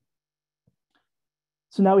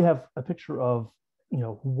 So now we have a picture of,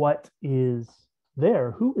 what is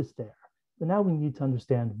there, who is there, but now we need to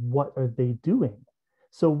understand what are they doing.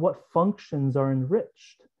 So what functions are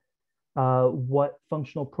enriched? What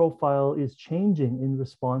functional profile is changing in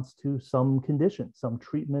response to some condition, some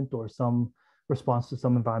treatment, or some response to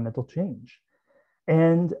some environmental change?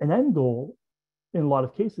 And an end goal in a lot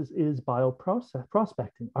of cases is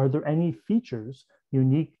bioprospecting. Are there any features,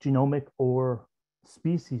 unique genomic or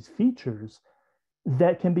species features,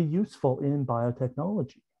 that can be useful in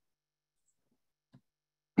biotechnology?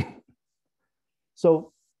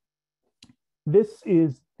 So this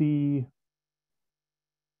is the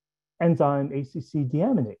enzyme ACC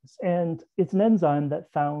deaminase, and it's an enzyme that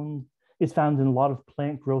is found in a lot of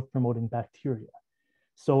plant growth promoting bacteria.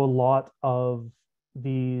 So a lot of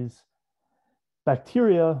these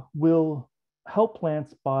bacteria will help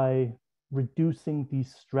plants by reducing the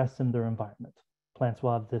stress in their environment. Plants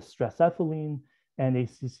will have this stress ethylene, and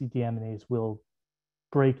ACC deaminase will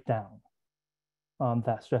break down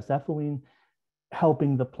that stress ethylene,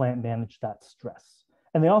 helping the plant manage that stress.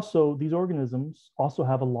 And these organisms also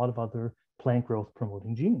have a lot of other plant growth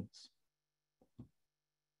promoting genes.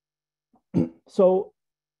 So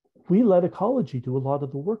we let ecology do a lot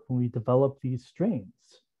of the work when we develop these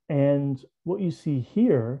strains. And what you see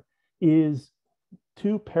here is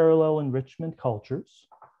two parallel enrichment cultures,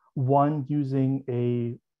 one using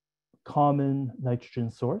a common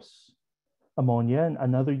nitrogen source, ammonia, and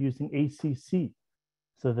another using ACC.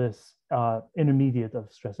 So this intermediate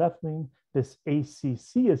of stress ethylene, this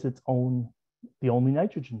ACC is the only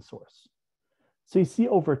nitrogen source. So you see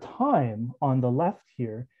over time on the left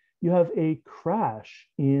here, you have a crash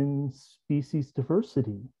in species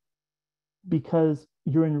diversity because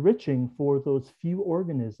you're enriching for those few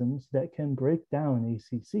organisms that can break down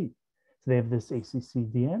ACC. So they have this ACC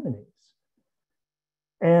deaminase.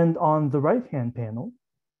 And on the right-hand panel,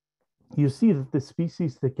 you see that the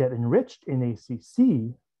species that get enriched in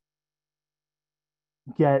ACC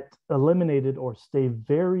get eliminated or stay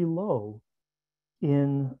very low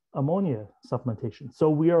in ammonia supplementation. So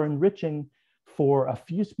we are enriching for a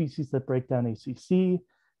few species that break down ACC.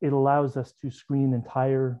 It allows us to screen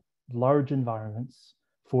entire large environments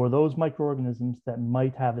for those microorganisms that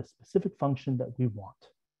might have a specific function that we want.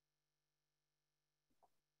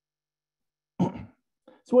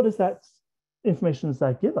 So what information does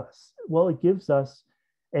that give us? Well, it gives us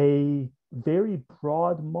a very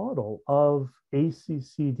broad model of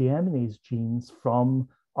ACC deaminase genes from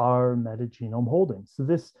our metagenome holdings. So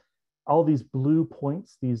all these blue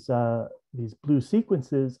points, these blue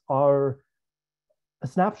sequences are a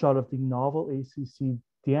snapshot of the novel ACC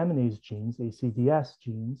deaminase genes, ACDS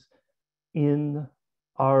genes, in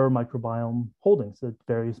our microbiome holdings, the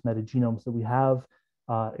various metagenomes that we have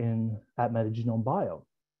at Metagenome Bio.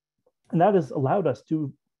 And that has allowed us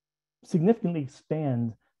to significantly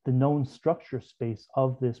expand the known structure space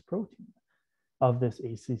of this protein, of this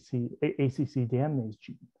ACC deaminase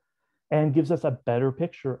gene, and gives us a better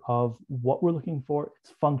picture of what we're looking for,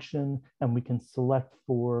 its function, and we can select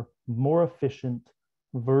for more efficient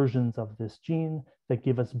versions of this gene that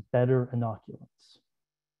give us better inoculants.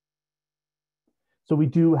 So we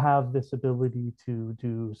do have this ability to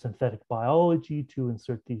do synthetic biology to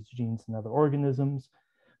insert these genes in other organisms.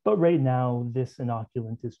 But right now, this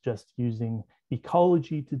inoculant is just using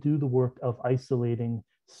ecology to do the work of isolating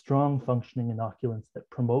strong functioning inoculants that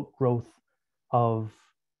promote growth of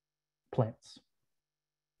plants.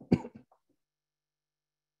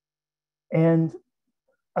 And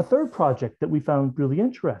a third project that we found really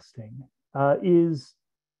interesting is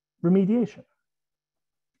remediation.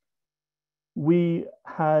 We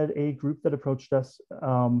had a group that approached us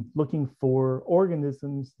looking for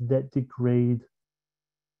organisms that degrade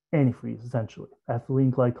antifreeze, essentially,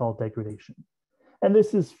 ethylene glycol degradation. And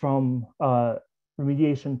this is from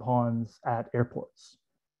remediation ponds at airports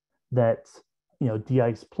that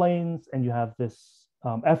de-ice planes, and you have this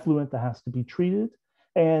effluent that has to be treated.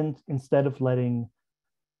 And instead of letting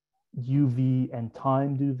UV and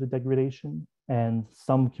time do the degradation, and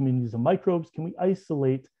some communities of microbes? Can we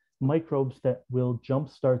isolate microbes that will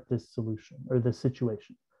jumpstart this solution or this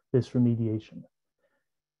situation, this remediation?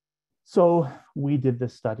 So we did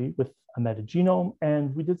this study with a metagenome,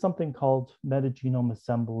 and we did something called metagenome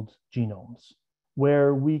assembled genomes,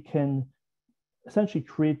 where we can essentially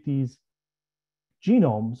create these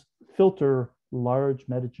genomes, filter large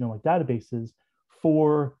metagenomic databases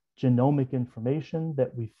for genomic information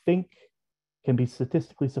that we think can be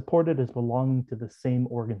statistically supported as belonging to the same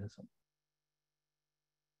organism.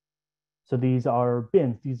 So these are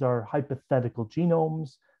bins, these are hypothetical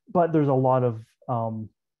genomes, but there's a lot of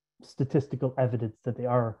statistical evidence that they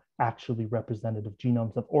are actually representative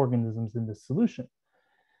genomes of organisms in this solution.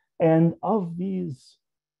 And of these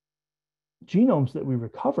genomes that we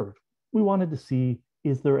recovered, we wanted to see,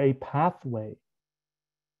 is there a pathway,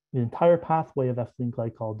 the entire pathway of ethylene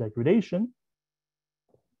glycol degradation?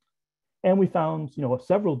 And we found,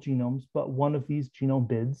 several genomes, but one of these genome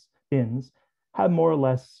bins had more or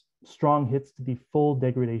less strong hits to the full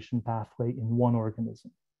degradation pathway in one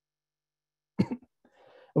organism.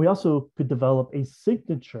 And we also could develop a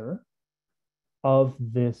signature of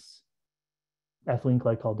this ethylene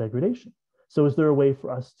glycol degradation. So is there a way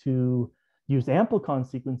for us to use amplicon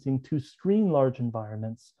sequencing to screen large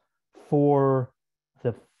environments for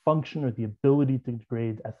the function or the ability to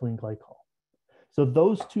degrade ethylene glycol? So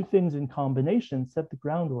those two things in combination set the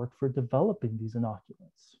groundwork for developing these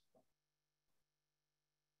inoculants.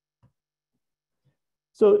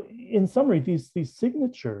 So in summary, these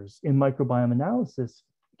signatures in microbiome analysis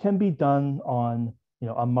can be done on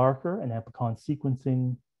a marker, an amplicon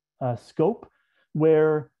sequencing scope,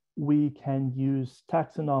 where we can use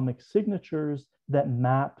taxonomic signatures that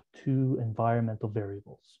map to environmental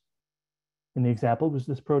variables. In the example was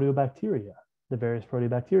this proteobacteria, the various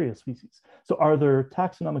proteobacteria species. So are there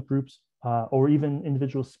taxonomic groups or even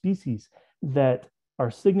individual species that are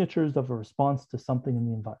signatures of a response to something in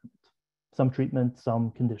the environment, some treatment, some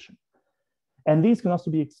condition? And these can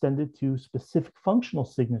also be extended to specific functional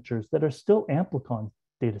signatures that are still amplicon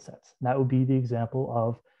data sets. That would be the example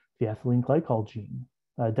of the ethylene glycol gene,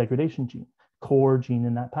 degradation gene, core gene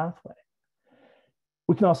in that pathway.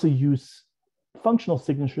 We can also use functional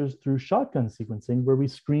signatures through shotgun sequencing, where we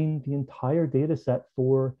screen the entire data set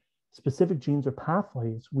for specific genes or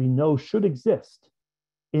pathways we know should exist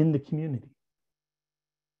in the community.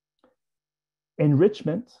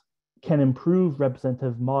 Enrichment can improve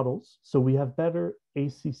representative models. So we have better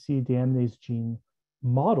ACC deaminase gene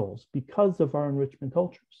models because of our enrichment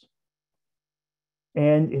cultures.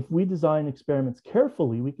 And if we design experiments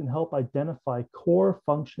carefully, we can help identify core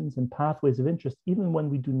functions and pathways of interest, even when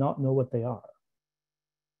we do not know what they are.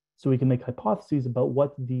 So we can make hypotheses about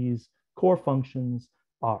what these core functions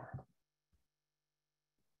are.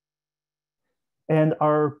 And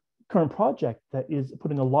our current project that is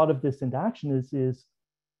putting a lot of this into action is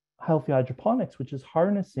healthy hydroponics, which is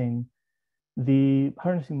harnessing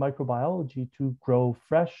microbiology to grow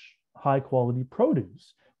fresh, high quality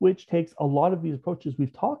produce, which takes a lot of these approaches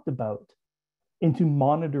we've talked about into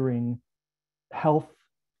monitoring health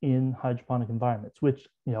in hydroponic environments, which,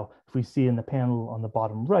 if we see in the panel on the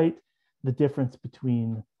bottom right, the difference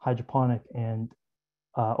between hydroponic and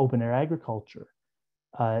open air agriculture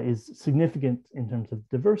is significant in terms of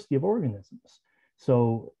diversity of organisms.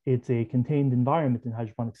 So it's a contained environment in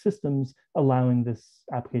hydroponic systems, allowing this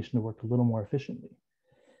application to work a little more efficiently.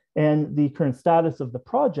 And the current status of the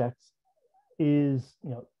project is,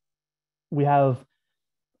 we have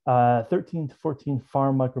 13 to 14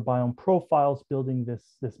 farm microbiome profiles building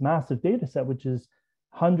this massive data set, which is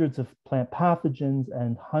hundreds of plant pathogens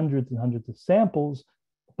and hundreds of samples,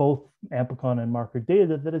 both amplicon and marker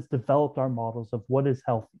data, that has developed our models of what is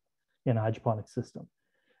healthy in a hydroponic system.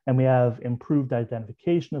 And we have improved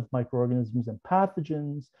identification of microorganisms and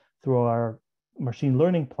pathogens through our machine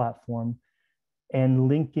learning platform and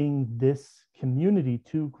linking this community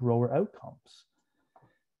to grower outcomes.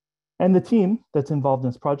 And the team that's involved in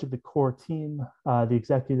this project, the core team, the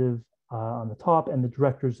executive on the top, and the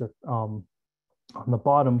directors on the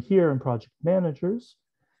bottom here, and project managers.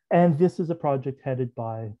 And this is a project headed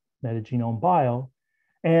by Metagenome Bio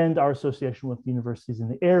and our association with universities in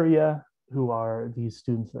the area, who are these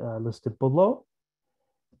students listed below.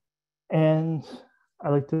 And I'd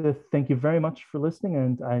like to thank you very much for listening.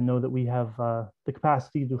 And I know that we have the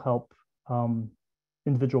capacity to help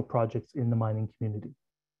individual projects in the mining community.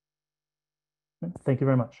 Thank you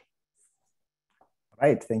very much. All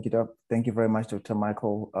right, thank you very much, Dr.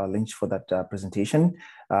 Michael Lynch, for that presentation.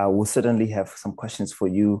 We'll certainly have some questions for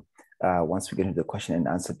you once we get into the question and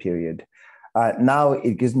answer period. Now,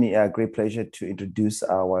 it gives me a great pleasure to introduce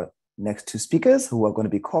our next two speakers who are going to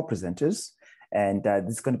be co-presenters. And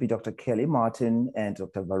this is going to be Dr. Whaley-Martin and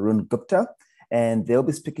Dr. Varun Gupta. And they'll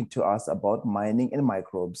be speaking to us about mining and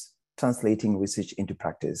microbes, translating research into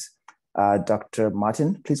practice. Dr.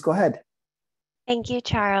 Martin, please go ahead. Thank you,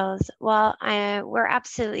 Charles. Well, we're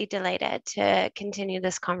absolutely delighted to continue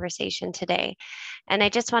this conversation today. And I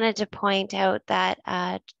just wanted to point out that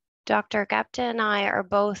Dr. Gupta and I are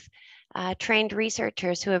both trained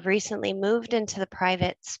researchers who have recently moved into the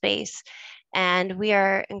private space. And we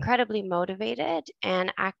are incredibly motivated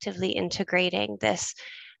and actively integrating this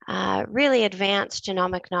really advanced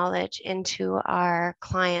genomic knowledge into our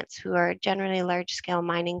clients who are generally large-scale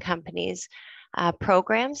mining companies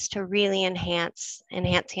programs to really enhance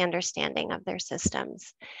the understanding of their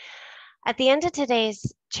systems. At the end of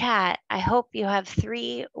today's chat, I hope you have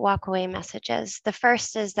three walkaway messages. The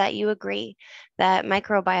first is that you agree that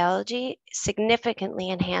microbiology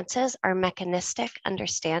significantly enhances our mechanistic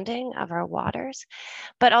understanding of our waters,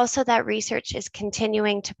 but also that research is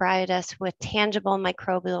continuing to provide us with tangible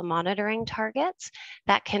microbial monitoring targets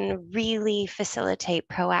that can really facilitate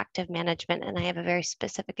proactive management. And I have a very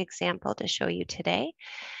specific example to show you today.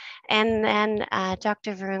 And then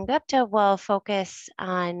Dr. Varun Gupta will focus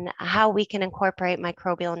on how we can incorporate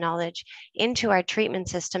microbial knowledge into our treatment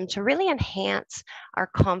system to really enhance our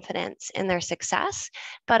confidence in their success,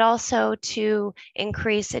 but also to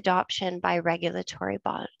increase adoption by regulatory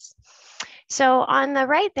bodies. So on the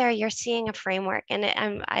right there, you're seeing a framework, and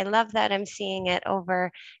I love that I'm seeing it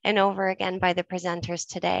over and over again by the presenters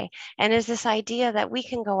today. And is this idea that we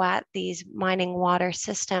can go at these mining water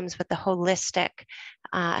systems with the holistic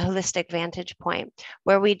vantage point,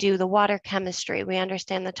 where we do the water chemistry, we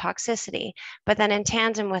understand the toxicity, but then in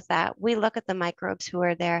tandem with that, we look at the microbes who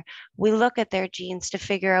are there, we look at their genes to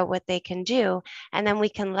figure out what they can do, and then we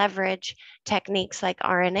can leverage techniques like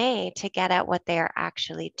RNA to get at what they are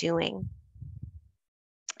actually doing.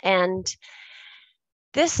 And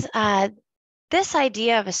this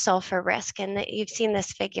idea of a sulfur risk, and you've seen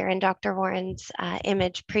this figure in Dr. Warren's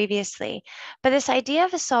image previously, but this idea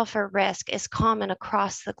of a sulfur risk is common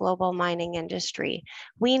across the global mining industry.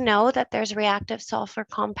 We know that there's reactive sulfur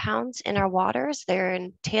compounds in our waters. They're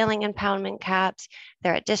in tailing impoundment caps,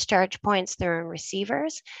 they're at discharge points, they're in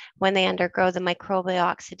receivers. When they undergo the microbial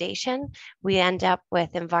oxidation, we end up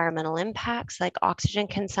with environmental impacts like oxygen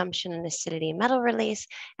consumption and acidity metal release,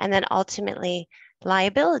 and then ultimately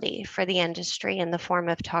liability for the industry in the form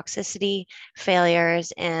of toxicity,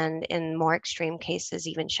 failures, and in more extreme cases,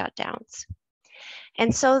 even shutdowns.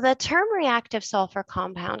 And so the term reactive sulfur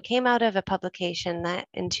compound came out of a publication that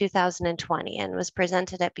in 2020 and was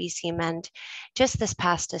presented at BC Mend just this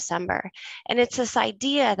past December. And it's this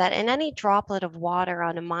idea that in any droplet of water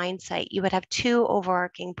on a mine site, you would have two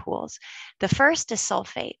overarching pools. The first is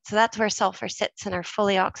sulfate. So that's where sulfur sits in our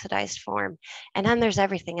fully oxidized form. And then there's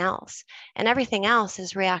everything else. And everything else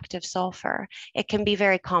is reactive sulfur. It can be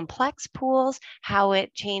very complex pools, how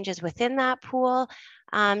it changes within that pool.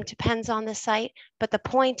 Depends on the site, but the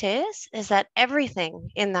point is that everything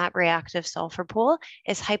in that reactive sulfur pool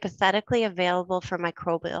is hypothetically available for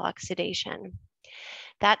microbial oxidation.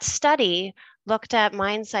 That study looked at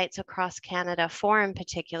mine sites across Canada, 4 in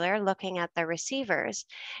particular, looking at the receivers.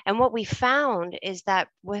 And what we found is that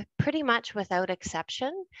pretty much without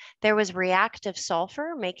exception, there was reactive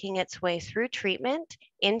sulfur making its way through treatment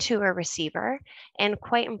into a receiver. And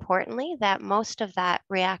quite importantly, that most of that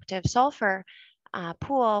reactive sulfur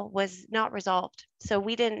pool was not resolved. So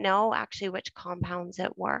we didn't know actually which compounds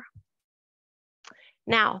it were.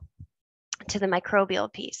 Now, to the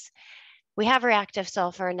microbial piece. We have reactive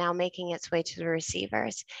sulfur now making its way to the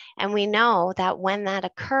receivers. And we know that when that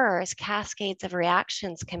occurs, cascades of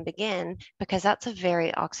reactions can begin because that's a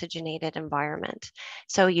very oxygenated environment.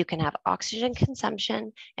 So you can have oxygen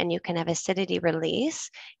consumption and you can have acidity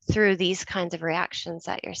release through these kinds of reactions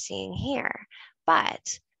that you're seeing here.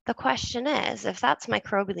 But the question is, if that's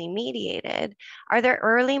microbially mediated, are there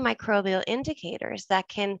early microbial indicators that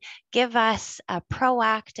can give us a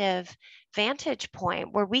proactive vantage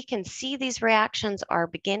point where we can see these reactions are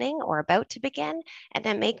beginning or about to begin and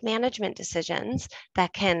then make management decisions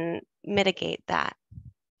that can mitigate that?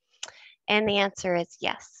 And the answer is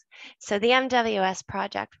yes. So the MWS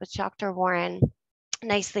project, which Dr. Warren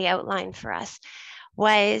nicely outlined for us,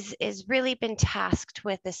 is really been tasked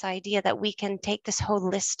with this idea that we can take this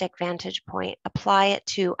holistic vantage point, apply it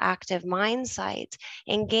to active mine sites,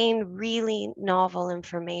 and gain really novel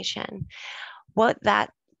information. What that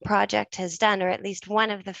project has done, or at least one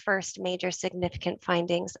of the first major significant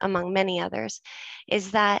findings among many others,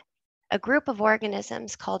 is that a group of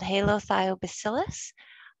organisms called Halothiobacillus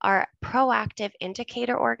are proactive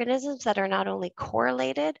indicator organisms that are not only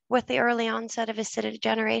correlated with the early onset of acidity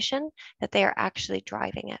generation, that they are actually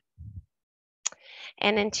driving it.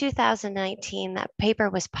 And in 2019, that paper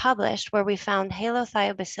was published where we found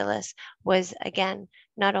Halothiobacillus was, again,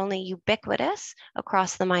 not only ubiquitous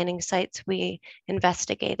across the mining sites we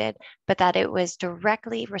investigated, but that it was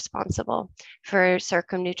directly responsible for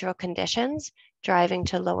circumneutral conditions driving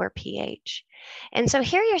to lower pH. And so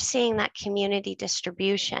here you're seeing that community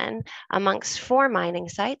distribution amongst 4 mining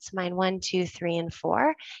sites, mine 1, 2, 3, and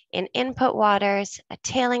 4, in input waters,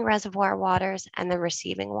 tailing reservoir waters, and the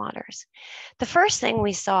receiving waters. The first thing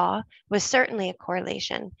we saw was certainly a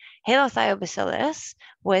correlation. Halothiobacillus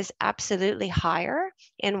was absolutely higher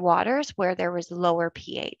in waters where there was lower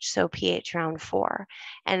pH, so pH around 4.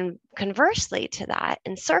 And conversely to that,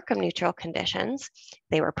 in circumneutral conditions,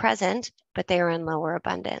 they were present, but they were in lower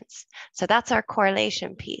abundance. So that's our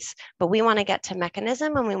correlation piece. But we want to get to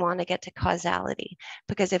mechanism and we want to get to causality,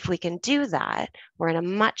 because if we can do that, we're in a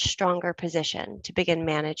much stronger position to begin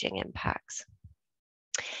managing impacts.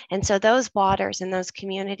 And so those waters and those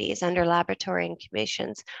communities under laboratory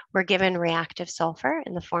incubations were given reactive sulfur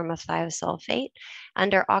in the form of thiosulfate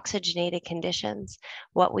under oxygenated conditions.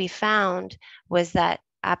 What we found was that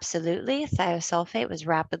absolutely thiosulfate was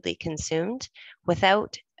rapidly consumed.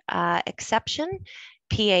 Without exception,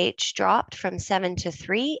 pH dropped from 7 to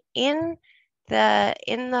 3 in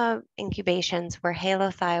the incubations where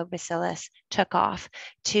Halothiobacillus took off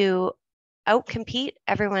to outcompete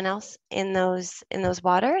everyone else in those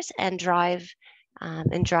waters and drive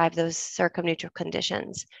those circumneutral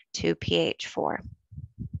conditions to pH 4.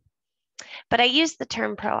 But I use the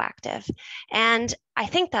term proactive, and I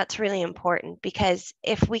think that's really important because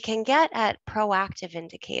if we can get at proactive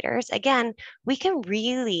indicators, again, we can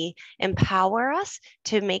really empower us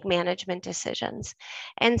to make management decisions.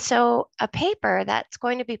 And so a paper that's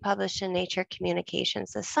going to be published in Nature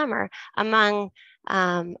Communications this summer, among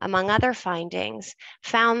other findings,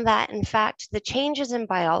 found that in fact the changes in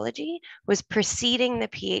biology was preceding the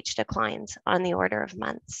pH declines on the order of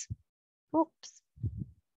months. Oops.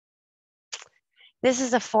 This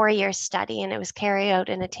is a 4-year study, and it was carried out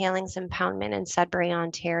in a tailings impoundment in Sudbury,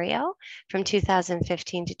 Ontario from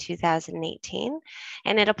 2015 to 2018.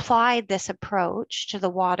 And it applied this approach to the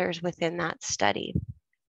waters within that study.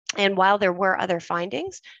 And while there were other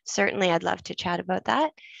findings, certainly I'd love to chat about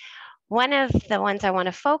that. One of the ones I want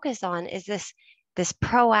to focus on is this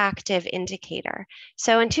proactive indicator.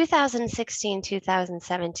 So in 2016,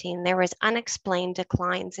 2017, there was unexplained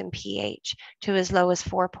declines in pH to as low as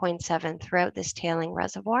 4.7 throughout this tailing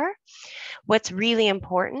reservoir. What's really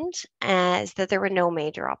important is that there were no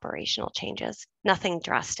major operational changes. Nothing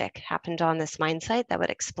drastic happened on this mine site that would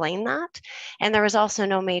explain that. And there was also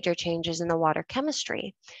no major changes in the water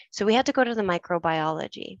chemistry. So we had to go to the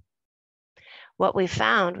microbiology. What we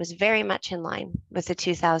found was very much in line with the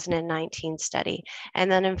 2019 study.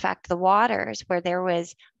 And then in fact, the waters where there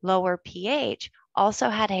was lower pH also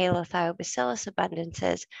had Halothiobacillus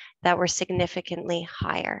abundances that were significantly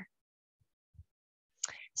higher.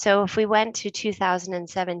 So if we went to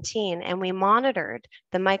 2017 and we monitored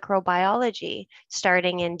the microbiology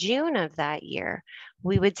starting in June of that year,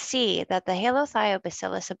 we would see that the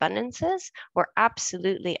Halothiobacillus abundances were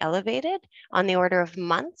absolutely elevated on the order of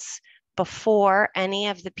months before any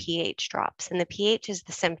of the pH drops. And the pH is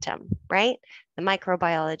the symptom, right? The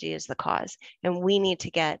microbiology is the cause. And we need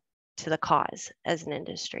to get to the cause as an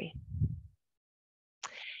industry.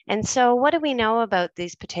 And so what do we know about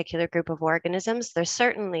these particular group of organisms? They're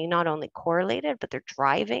certainly not only correlated, but they're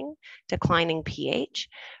driving declining pH.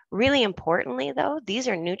 Really importantly, though, these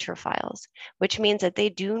are neutrophiles, which means that they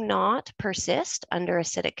do not persist under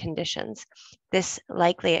acidic conditions. This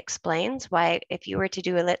likely explains why if you were to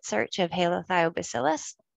do a lit search of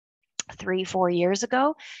Halothiobacillus 3-4 years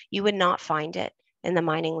ago, you would not find it in the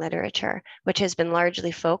mining literature, which has been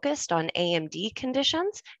largely focused on AMD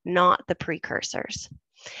conditions, not the precursors.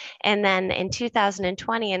 And then in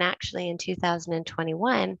 2020 and actually in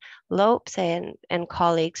 2021, Lopes and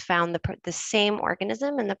colleagues found the same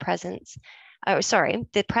organism in the presence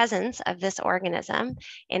of this organism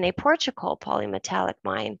in a Portugal polymetallic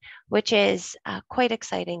mine, which is quite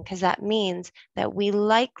exciting because that means that we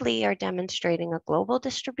likely are demonstrating a global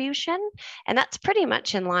distribution. And that's pretty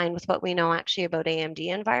much in line with what we know actually about AMD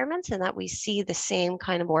environments, and that we see the same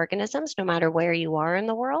kind of organisms no matter where you are in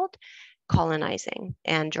the world, colonizing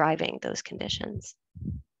and driving those conditions.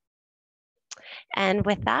 And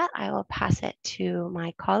with that, I will pass it to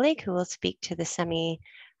my colleague who will speak to the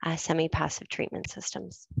semi-passive treatment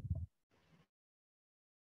systems.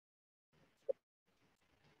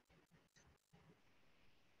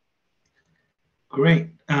 Great.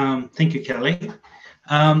 Thank you, Kelly.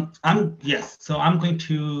 So I'm going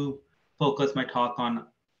to focus my talk on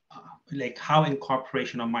like how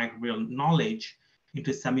incorporation of microbial knowledge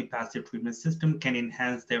into semi-passive treatment system can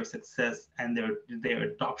enhance their success and their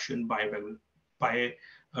adoption by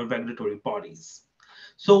regulatory bodies.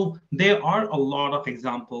 So there are a lot of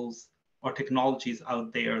examples or technologies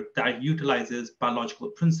out there that utilizes biological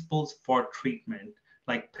principles for treatment,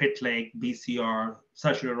 like pit lake, BCR,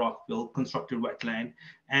 saturated rock fill, constructed wetland,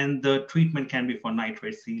 and the treatment can be for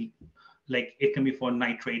nitrates, like it can be for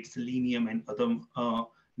nitrates, selenium, and other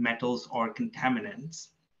metals or contaminants.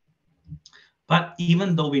 But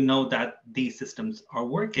even though we know that these systems are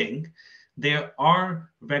working, there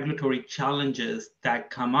are regulatory challenges that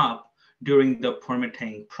come up during the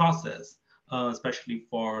permitting process, especially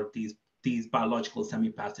for these biological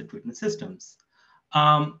semi-passive treatment systems.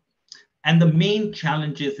 And the main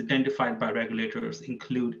challenges identified by regulators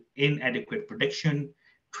include inadequate prediction,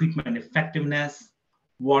 treatment effectiveness,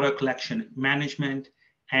 water collection management,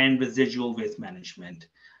 and residual waste management.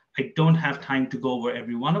 I don't have time to go over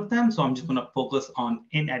every one of them, so I'm just going to focus on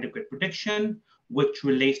inadequate prediction, which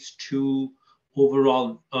relates to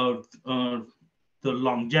overall the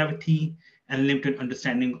longevity and limited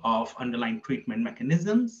understanding of underlying treatment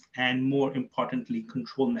mechanisms, and more importantly,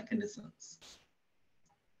 control mechanisms.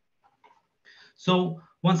 So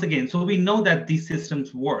once again, so we know that these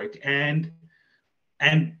systems work, and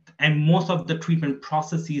most of the treatment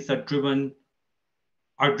processes are driven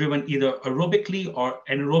either aerobically or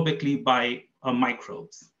anaerobically by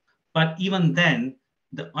microbes. But even then,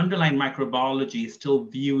 the underlying microbiology is still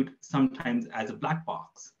viewed sometimes as a black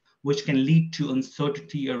box, which can lead to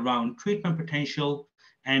uncertainty around treatment potential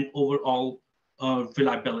and overall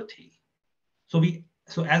reliability.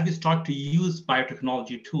 So as we start to use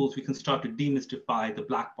biotechnology tools, we can start to demystify the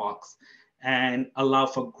black box and allow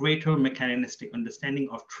for greater mechanistic understanding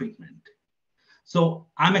of treatment. So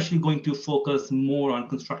I'm actually going to focus more on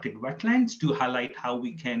constructed wetlands to highlight how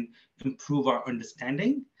we can improve our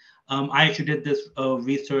understanding. I actually did this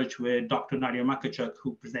research with Dr. Nadia,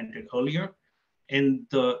 who presented earlier in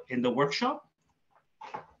the workshop.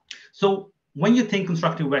 So when you think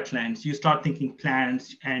constructed wetlands, you start thinking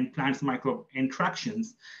plants and plants-microbe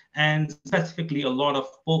interactions, and specifically a lot of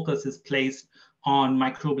focus is placed on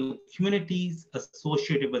microbial communities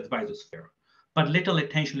associated with rhizosphere. But little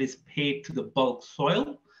attention is paid to the bulk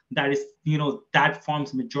soil that is, that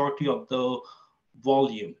forms majority of the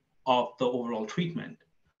volume of the overall treatment.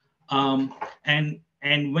 And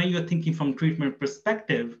when you're thinking from treatment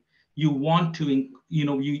perspective, you want to,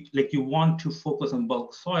 you want to focus on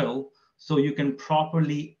bulk soil so you can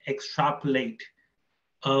properly extrapolate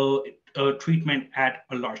treatment at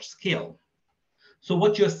a large scale. So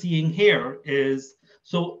what you're seeing here is,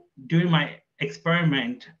 so during my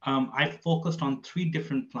experiment, I focused on 3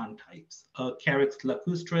 different plant types, Carex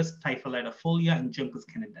lacustris, Typholetifolia, and Juncus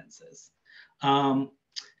canadensis.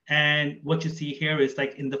 And what you see here is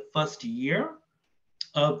like in the first year,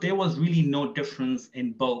 there was really no difference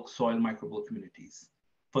in bulk soil microbial communities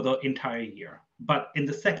for the entire year. But in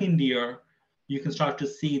the second year, you can start to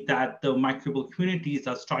see that the microbial communities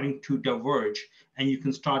are starting to diverge, and you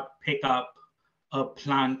can start pick up a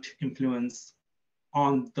plant influence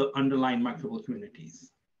on the underlying microbial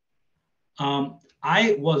communities.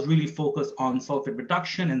 I was really focused on sulfate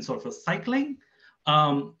reduction and sulfur cycling.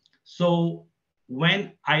 So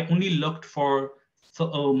when I only looked for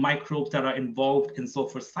microbes that are involved in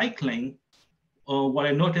sulfur cycling, what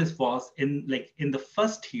I noticed was in the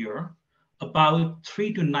first year, about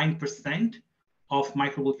 3 to 9% of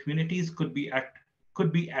microbial communities could be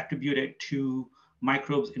attributed to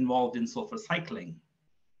microbes involved in sulfur cycling.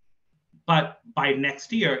 But by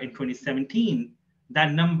next year, in 2017,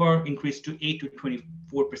 that number increased to 8 to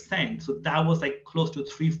 24%. So that was like close to a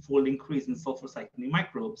 3-fold increase in sulfur cycling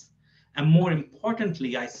microbes. And more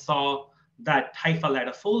importantly, I saw that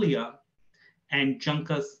Typholetifolia and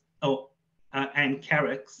Juncus and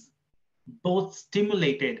Carex both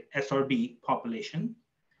stimulated SRB population,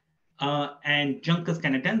 and Juncus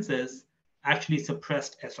canadensis actually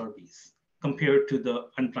suppressed SRBs compared to the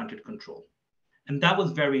unplanted control. And that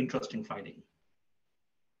was very interesting finding.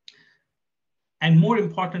 And more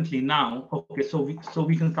importantly now, okay, so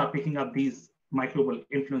we can start picking up these microbial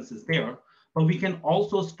influences there, but we can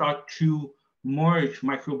also start to merge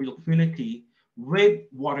microbial community with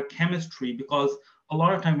water chemistry, because a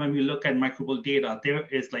lot of time when we look at microbial data, there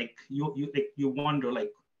is like, you wonder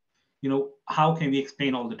like, how can we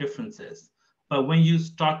explain all the differences? But when you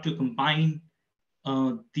start to combine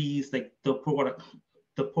these, like the poor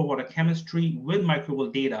water chemistry with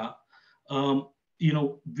microbial data,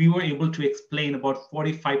 we were able to explain about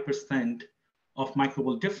 45% of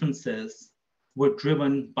microbial differences were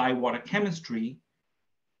driven by water chemistry,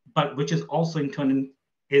 but which is also in turn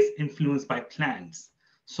is influenced by plants.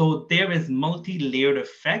 So there is multi-layered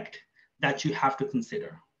effect that you have to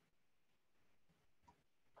consider.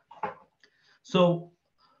 So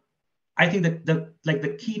I think that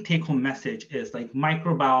the key take-home message is like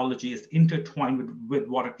microbiology is intertwined with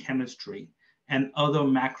water chemistry and other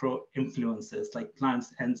macro influences like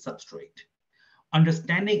plants and substrate.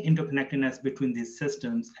 Understanding interconnectedness between these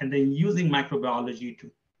systems and then using microbiology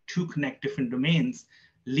to connect different domains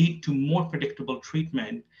lead to more predictable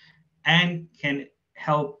treatment and can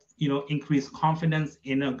help increase confidence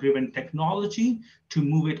in a given technology to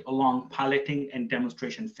move it along piloting and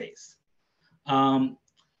demonstration phase.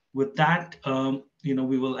 With that,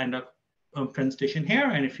 we will end up a presentation here.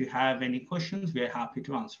 And if you have any questions, we are happy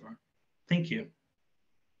to answer. Thank you.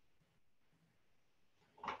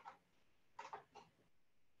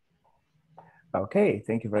 Okay,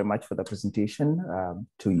 thank you very much for the presentation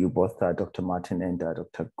to you both, Dr. Martin and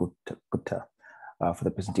Dr. Gupta, for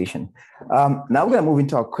the presentation. Now we're going to move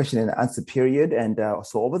into our question and answer period. And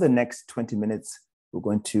so over the next 20 minutes, we're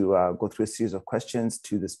going to go through a series of questions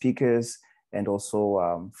to the speakers and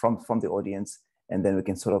also from the audience. And then we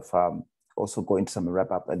can sort of also go into some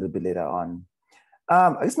wrap up a little bit later on.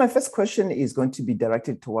 I guess my first question is going to be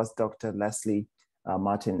directed towards Dr. Lesley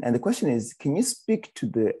Martin. And the question is, can you speak to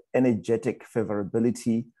the energetic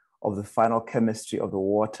favorability of the final chemistry of the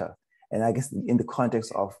water? And I guess in the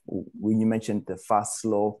context of when you mentioned the fast,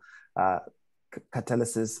 slow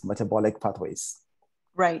catalysis metabolic pathways.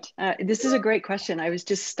 Right. This is a great question. I was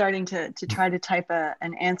just starting to try to type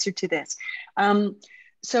an answer to this.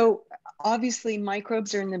 So obviously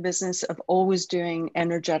microbes are in the business of always doing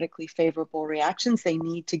energetically favorable reactions. They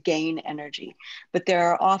need to gain energy, but there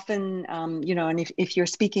are often, and if you're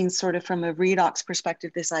speaking sort of from a redox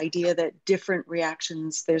perspective, this idea that different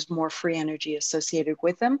reactions, there's more free energy associated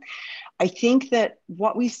with them. I think that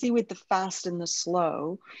what we see with the fast and the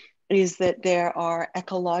slow is that there are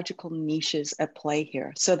ecological niches at play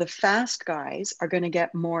here. So the fast guys are going to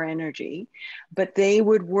get more energy, but they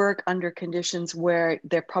would work under conditions where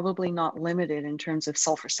they're probably not limited in terms of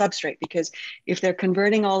sulfur substrate, because if they're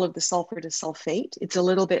converting all of the sulfur to sulfate, it's a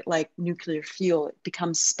little bit like nuclear fuel. It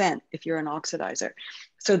becomes spent if you're an oxidizer.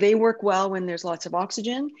 So they work well when there's lots of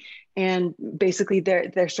oxygen, and basically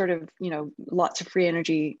they're sort of, lots of free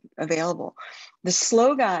energy available. The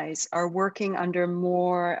slow guys are working under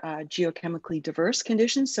more geochemically diverse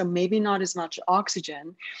conditions, so maybe not as much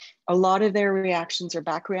oxygen. A lot of their reactions are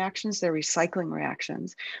back reactions, they're recycling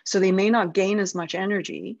reactions. So they may not gain as much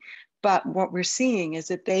energy, but what we're seeing is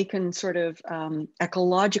that they can sort of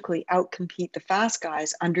ecologically outcompete the fast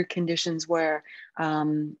guys under conditions where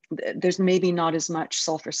there's maybe not as much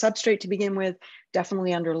sulfur substrate to begin with,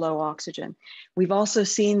 definitely under low oxygen. We've also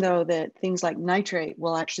seen though that things like nitrate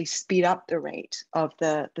will actually speed up the rate of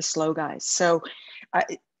the slow guys. So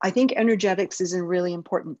I think energetics is a really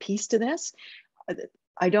important piece to this.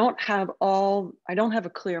 I don't have a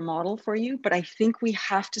clear model for you, but I think we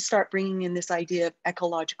have to start bringing in this idea of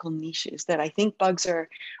ecological niches, that I think bugs are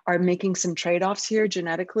making some trade-offs here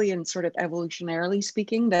genetically and sort of evolutionarily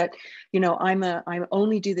speaking, that, I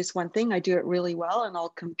only do this one thing, I do it really well, and I'll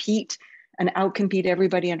compete and outcompete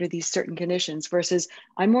everybody under these certain conditions, versus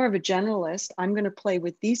I'm more of a generalist. I'm going to play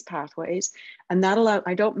with these pathways, and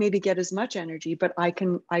I don't maybe get as much energy, but I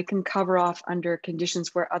can cover off under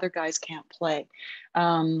conditions where other guys can't play.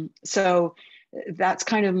 So that's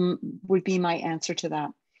kind of would be my answer to that.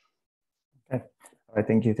 Okay. All right.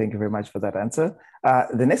 Thank you. Thank you very much for that answer.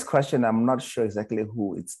 The next question, I'm not sure exactly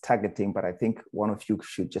who it's targeting, but I think one of you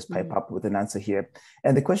should just pipe up with an answer here.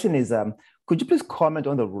 And the question is, could you please comment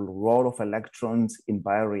on the role of electrons in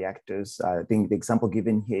bioreactors? I think the example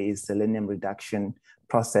given here is selenium reduction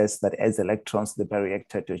process that adds electrons to the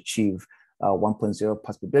bioreactor to achieve 1.0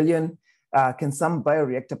 parts per billion. Can some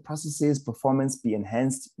bioreactor processes performance be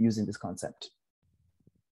enhanced using this concept?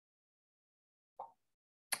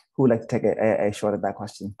 Who would like to take a shot at that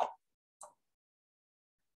question?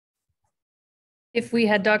 If we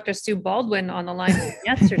had Dr. Sue Baldwin on the line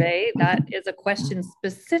yesterday, that is a question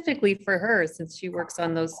specifically for her, since she works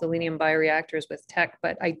on those selenium bioreactors with tech,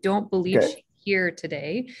 but I don't believe she's here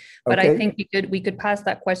today. But I think we could pass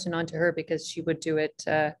that question on to her, because she would do it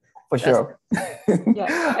for sure.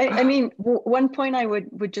 Yeah, I mean, one point I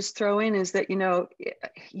would just throw in is that,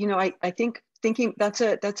 I think thinking that's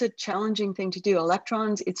a challenging thing to do.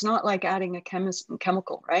 Electrons, it's not like adding a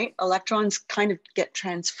chemical, right? Electrons kind of get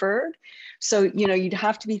transferred. So, you know, you'd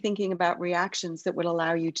have to be thinking about reactions that would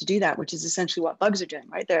allow you to do that, which is essentially what bugs are doing,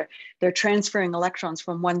 right? They're transferring electrons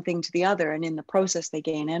from one thing to the other, and in the process, they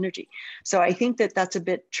gain energy. So I think that that's a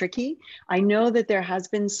bit tricky. I know that there has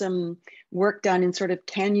been some work done in sort of,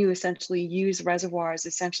 can you essentially use reservoirs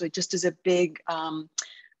essentially just as a big,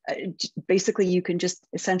 basically you can just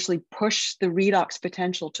essentially push the redox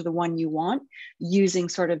potential to the one you want using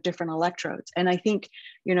sort of different electrodes. And I think,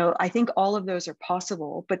 you know, I think all of those are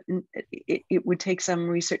possible, but it would take some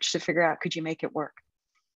research to figure out, could you make it work?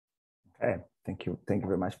 Okay, thank you. Thank you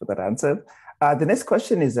very much for that answer. The next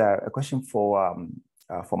question is a question for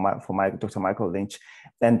Dr. Michael Lynch.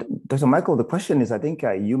 And Dr. Michael, the question is, I think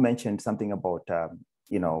you mentioned something about,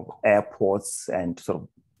 you know, airports and sort of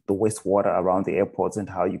the wastewater around the airports and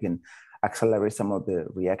how you can accelerate some of the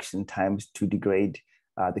reaction times to degrade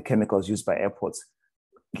the chemicals used by airports.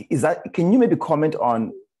 Can you maybe comment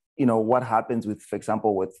on, you know, what happens with, for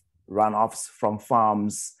example, with runoffs from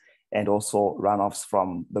farms and also runoffs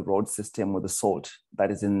from the road system with the salt that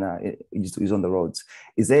is used on the roads?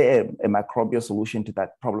 Is there a microbial solution to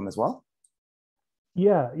that problem as well?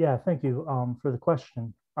 Yeah, thank you for the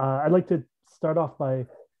question. I'd like to start off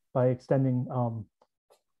by extending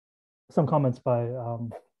some comments by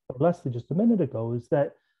Lesley just a minute ago, is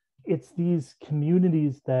that it's these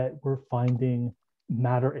communities that we're finding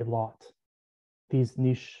matter a lot. These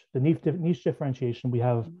niche differentiation, we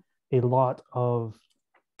have a lot of,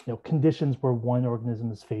 you know, conditions where one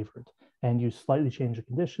organism is favored, and you slightly change the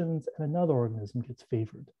conditions and another organism gets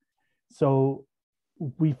favored. So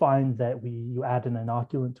we find that you add an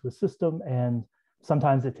inoculant to a system and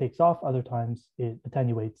sometimes it takes off, other times it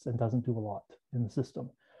attenuates and doesn't do a lot in the system.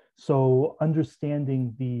 So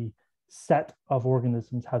understanding the set of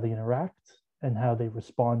organisms, how they interact and how they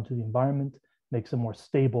respond to the environment makes a more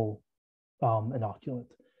stable inoculant.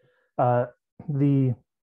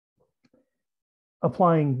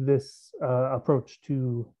 Applying this approach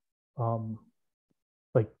to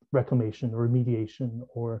like reclamation or remediation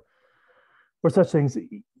or such things,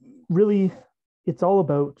 really, it's all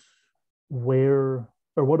about where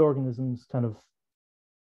or what organisms kind of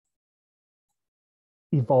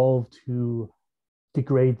evolve to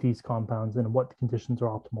degrade these compounds and what conditions are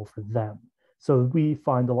optimal for them. So we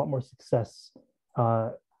find a lot more success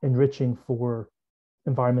enriching for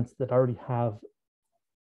environments that already have,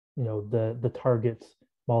 you know, the target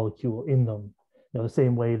molecule in them. You know, the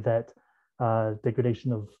same way that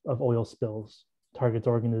degradation of oil spills targets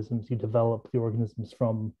organisms, you develop the organisms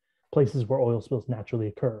from places where oil spills naturally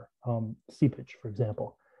occur, seepage, for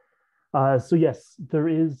example. So yes, there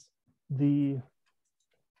is the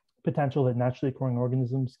potential that naturally occurring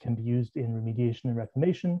organisms can be used in remediation and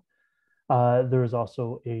reclamation. There is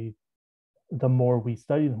also the more we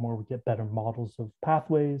study, the more we get better models of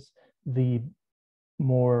pathways, the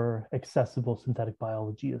more accessible synthetic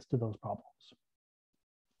biology is to those problems.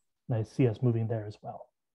 And I see us moving there as well.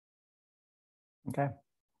 Okay.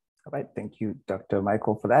 All right. Thank you, Dr.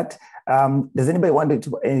 Michael, for that. Does anybody want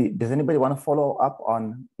to follow up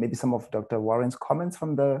on maybe some of Dr. Warren's comments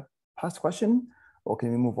from the past question, or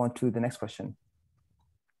can we move on to the next question?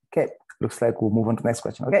 Okay. Looks like we'll move on to the next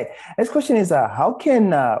question. Okay. Next question is, how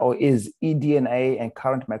can or is eDNA and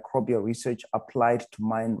current microbial research applied to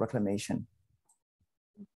mine reclamation?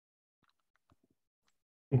 I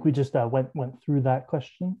think we just went through that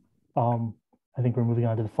question. I think we're moving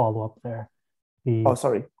on to the follow-up there. Oh,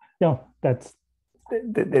 sorry. No, that's...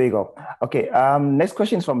 There you go. Okay, next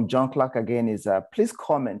question is from John Clark again is, please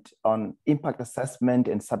comment on impact assessment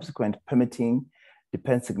and subsequent permitting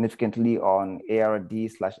depends significantly on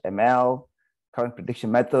ARD/ML, current prediction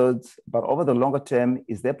methods, but over the longer term,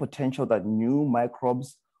 is there potential that new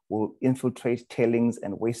microbes will infiltrate tailings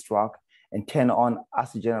and waste rock and turn on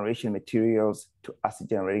acid generation materials to acid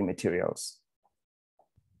generating materials?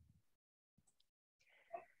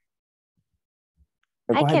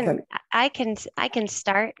 I can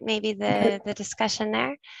start maybe the discussion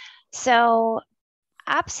there. So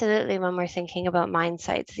absolutely, when we're thinking about mine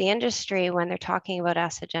sites, the industry, when they're talking about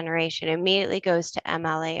acid generation, immediately goes to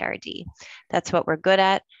MLARD. That's what we're good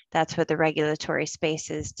at. That's what the regulatory space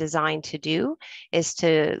is designed to do, is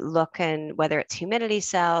to look and whether it's humidity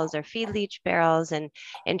cells or feed leach barrels and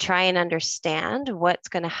try and understand what's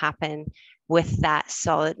going to happen with that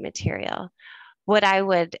solid material. What I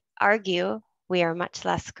would argue we are much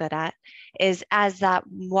less good at is, as that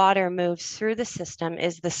water moves through the system,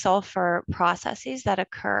 is the sulfur processes that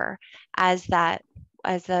occur as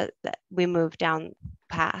we move down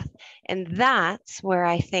path. And that's where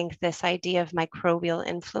I think this idea of microbial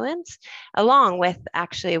influence, along with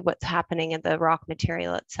actually what's happening in the rock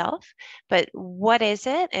material itself, but what is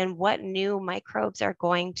it and what new microbes are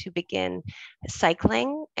going to begin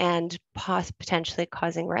cycling and potentially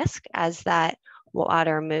causing risk as that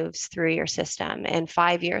water moves through your system in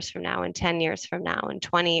 5 years from now, and 10 years from now, and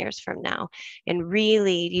 20 years from now, and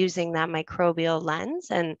really using that microbial lens.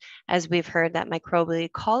 And as we've heard, that microbial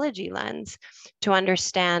ecology lens to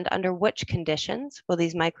understand under which conditions will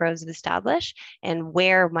these microbes establish and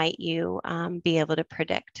where might you be able to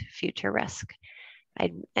predict future risk.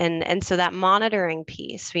 And so that monitoring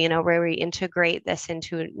piece, where we integrate this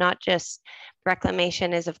into not just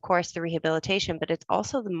reclamation is, of course, the rehabilitation, but it's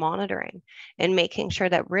also the monitoring and making sure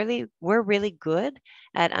that we're really good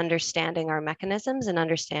at understanding our mechanisms and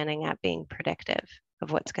understanding at being predictive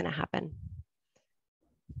of what's going to happen.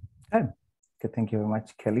 Okay. Okay, thank you very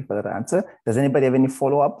much, Kelly, for that answer. Does anybody have any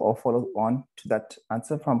follow-up or follow on to that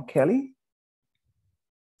answer from Kelly?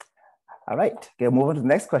 All right, okay, move on to the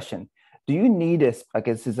next question. Do you need a, I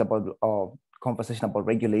guess this is about conversation about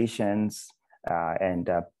regulations and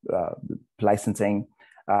licensing.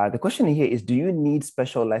 The question here is, do you need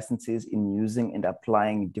special licenses in using and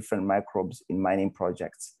applying different microbes in mining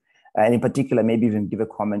projects? And in particular, maybe even give a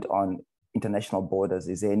comment on international borders.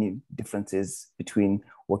 Is there any differences between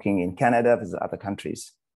working in Canada versus other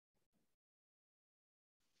countries?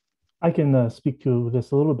 I can speak to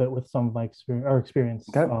this a little bit with some of my experience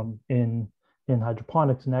Okay. In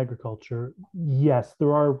hydroponics and agriculture. Yes,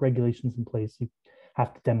 there are regulations in place. You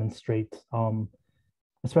have to demonstrate,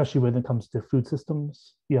 especially when it comes to food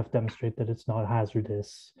systems, you have to demonstrate that it's not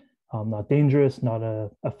hazardous, not dangerous, not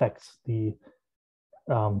affects the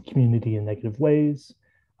community in negative ways.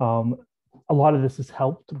 A lot of this is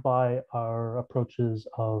helped by our approaches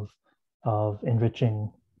of enriching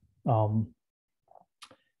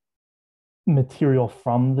material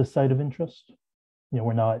from the site of interest.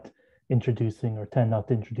 We're not introducing or tend not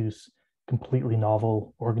to introduce completely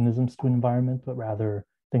novel organisms to an environment, but rather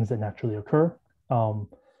things that naturally occur.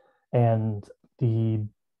 And the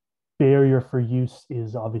barrier for use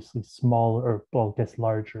is obviously smaller, or well, I guess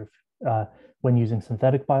larger when using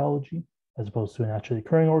synthetic biology as opposed to a naturally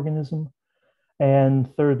occurring organism.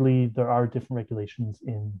 And thirdly, there are different regulations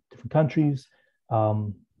in different countries.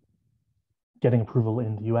 Getting approval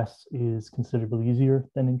in the US is considerably easier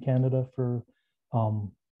than in Canada for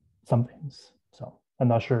some things. So I'm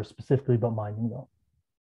not sure specifically about mining though.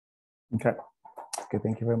 Okay. Okay,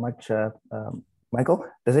 thank you very much, Michael.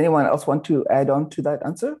 Does anyone else want to add on to that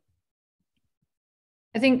answer?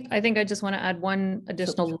 I think I just want to add one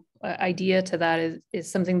additional idea to that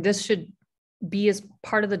is something this should be as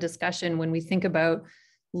part of the discussion when we think about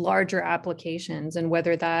larger applications, and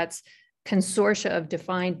whether that's consortia of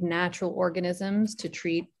defined natural organisms to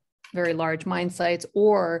treat very large mine sites,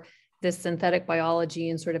 or this synthetic biology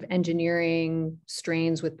and sort of engineering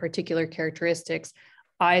strains with particular characteristics,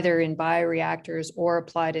 either in bioreactors or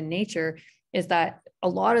applied in nature, is that a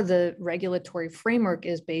lot of the regulatory framework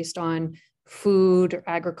is based on food or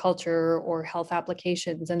agriculture or health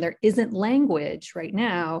applications. And there isn't language right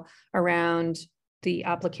now around the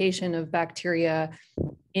application of bacteria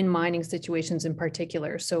in mining situations in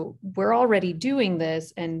particular. So we're already doing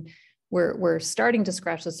this, and we're starting to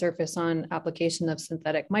scratch the surface on application of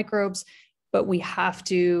synthetic microbes, but we have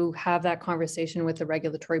to have that conversation with the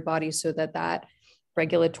regulatory bodies so that that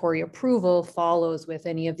regulatory approval follows with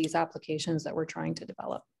any of these applications that we're trying to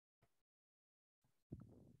develop.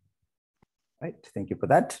 Right, thank you for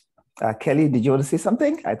that. Kelly, did you want to say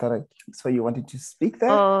something? I thought I saw you wanted to speak there.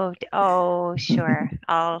 Oh, sure.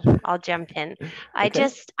 I'll jump in. Okay.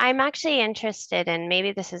 I'm actually interested in,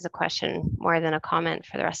 maybe this is a question more than a comment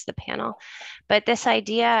for the rest of the panel, but this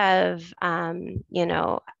idea of, I'm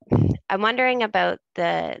wondering about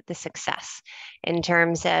the success in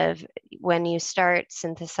terms of when you start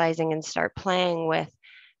synthesizing and start playing with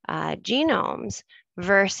genomes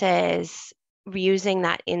versus using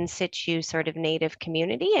that in situ sort of native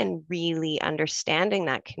community and really understanding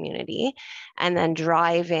that community, and then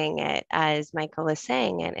driving it, as Michael is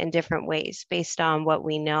saying, in different ways based on what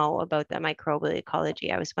we know about the microbial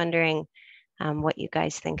ecology. I was wondering what you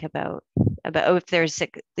guys think about if there's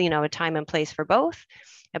a time and place for both,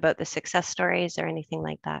 about the success stories or anything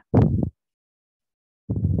like that.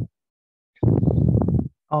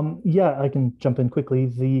 Yeah, I can jump in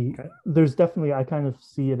quickly. There's definitely, I kind of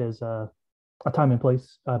see it as a time and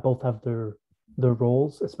place. Both have their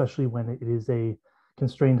roles, especially when it is a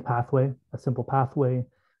constrained pathway, a simple pathway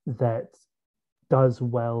that does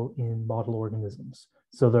well in model organisms.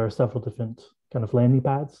 So there are several different kind of landing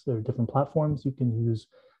pads. There are different platforms you can use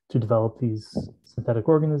to develop these synthetic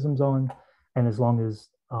organisms on, and as long as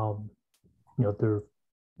they're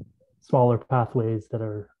smaller pathways that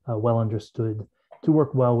are well understood to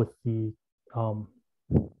work well with the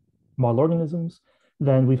model organisms,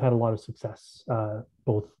 then we've had a lot of success,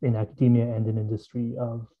 both in academia and in industry,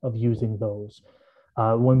 of using those.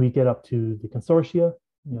 When we get up to the consortia,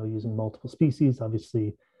 using multiple species,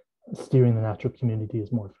 obviously steering the natural community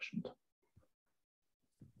is more efficient.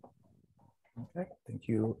 Okay, thank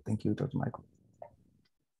you, Dr. Michael.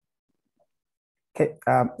 Okay,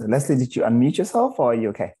 Lesley, did you unmute yourself or are you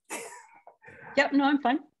okay? Yep, no, I'm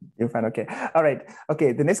fine. You're fine, okay. All right,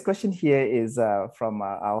 okay, the next question here is from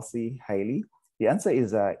Elsie Haley. The answer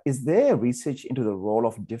is there research into the role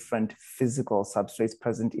of different physical substrates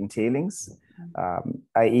present in tailings,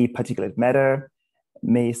 i.e. particulate matter,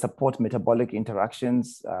 may support metabolic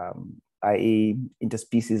interactions, i.e.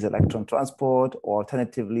 interspecies electron transport, or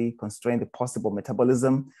alternatively constrain the possible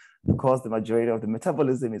metabolism because the majority of the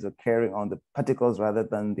metabolism is occurring on the particles rather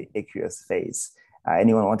than the aqueous phase?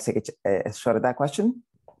 Anyone want to take a shot at that question?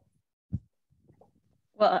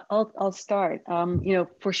 Well, I'll start.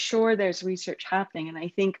 For sure there's research happening. And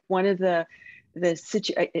I think one of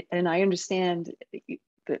and I understand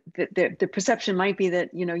the perception might be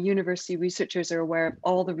that, university researchers are aware of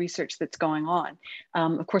all the research that's going on.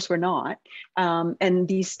 Of course, we're not. And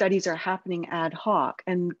these studies are happening ad hoc.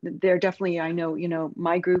 And they're definitely, I know,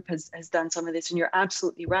 my group has done some of this, and you're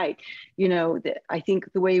absolutely right. I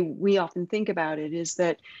think the way we often think about it is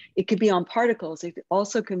that it could be on particles. It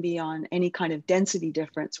also can be on any kind of density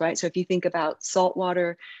difference, right? So if you think about salt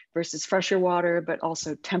water versus fresher water, but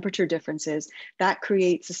also temperature differences, that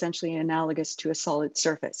creates essentially analogous to a solid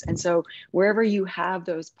surface. And so wherever you have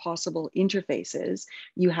those possible interfaces,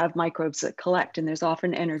 you have microbes that collect, and there's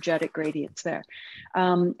often energetic gradients there.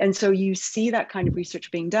 And so you see that kind of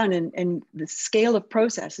research being done, and the scale of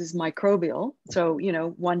process is microbial. So,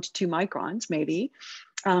 1 to 2 microns maybe.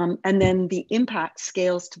 And then the impact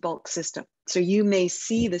scales to bulk system. So you may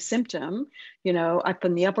see the symptom, up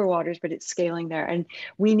in the upper waters, but it's scaling there. And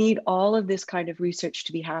we need all of this kind of research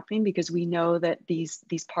to be happening because we know that these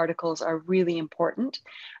particles are really important,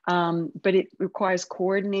 but it requires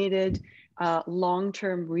coordinated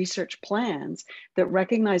long-term research plans that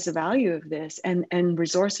recognize the value of this and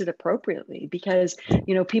resource it appropriately, because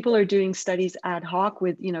people are doing studies ad hoc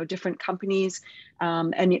with different companies,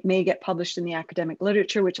 and it may get published in the academic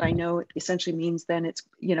literature, which I know essentially means then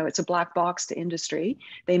it's a black box to industry.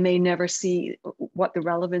 They may never see what the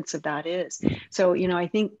relevance of that is. So I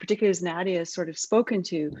think particularly as Nadia has sort of spoken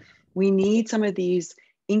to, we need some of these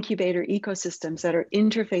incubator ecosystems that are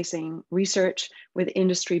interfacing research with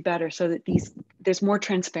industry better, so that there's more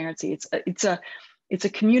transparency. It's a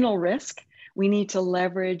communal risk. We need to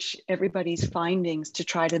leverage everybody's findings to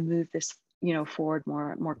try to move this forward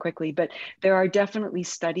more quickly. But there are definitely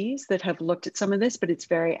studies that have looked at some of this, but it's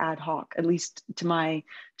very ad hoc, at least to my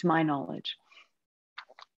knowledge.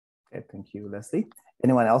 Okay, thank you, Lesley.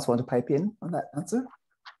 Anyone else want to pipe in on that answer?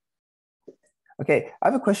 Okay, I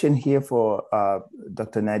have a question here for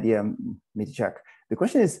Dr. Nadia Mykytczuk. The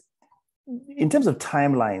question is, in terms of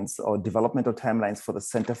timelines or developmental timelines for the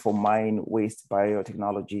Center for Mine Waste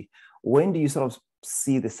Biotechnology, when do you sort of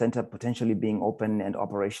see the center potentially being open and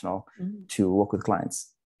operational to work with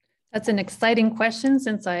clients? That's an exciting question,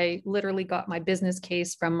 since I literally got my business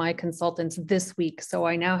case from my consultants this week. So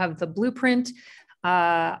I now have the blueprint,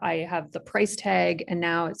 I have the price tag, and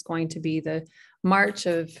now it's going to be the march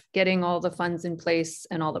of getting all the funds in place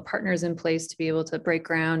and all the partners in place to be able to break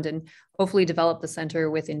ground and hopefully develop the center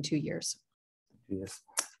within 2 years. Yes.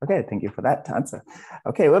 Okay, thank you for that answer.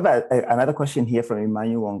 Okay, we have another question here from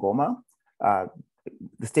Emmanuel Wangoma.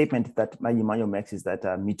 The statement that Emmanuel makes is that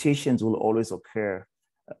mutations will always occur.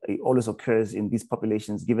 It always occurs in these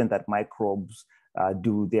populations, given that microbes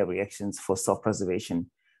do their reactions for self-preservation.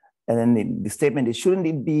 And then the statement is, shouldn't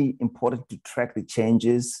it be important to track the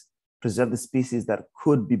changes, preserve the species that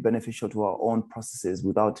could be beneficial to our own processes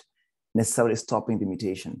without necessarily stopping the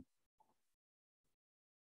mutation?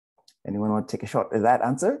 Anyone want to take a shot at that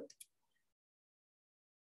answer?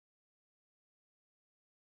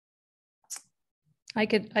 I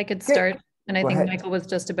could start. And I Go think ahead. Michael was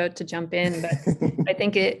just about to jump in, but I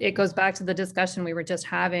think it goes back to the discussion we were just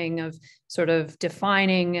having of sort of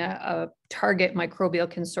defining a target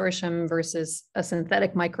microbial consortium versus a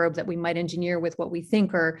synthetic microbe that we might engineer with what we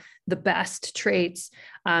think are the best traits.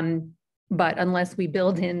 But unless we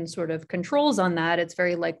build in sort of controls on that, it's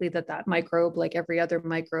very likely that that microbe, like every other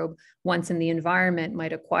microbe, once in the environment,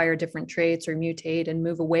 might acquire different traits or mutate and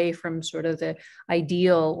move away from sort of the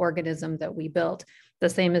ideal organism that we built. The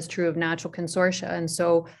same is true of natural consortia. And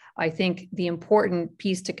so I think the important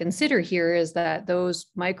piece to consider here is that those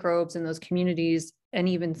microbes and those communities and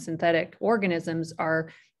even synthetic organisms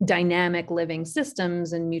are dynamic living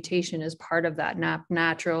systems, and mutation is part of that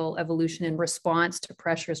natural evolution in response to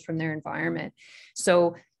pressures from their environment.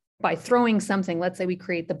 So by throwing something, let's say we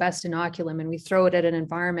create the best inoculum and we throw it at an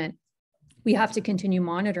environment, we have to continue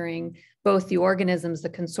monitoring both the organisms, the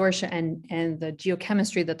consortia, and the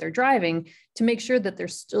geochemistry that they're driving to make sure that they're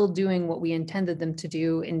still doing what we intended them to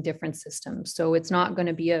do in different systems. So it's not going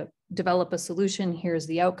to be develop a solution, here's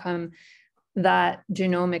the outcome. That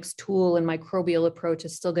genomics tool and microbial approach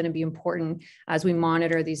is still going to be important as we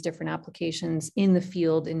monitor these different applications in the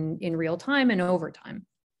field in real time and over time.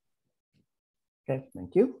 Okay,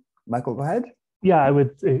 thank you. Michael, go ahead. Yeah, I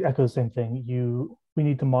would echo the same thing. We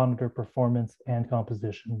need to monitor performance and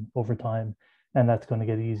composition over time, and that's going to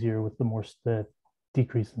get easier with the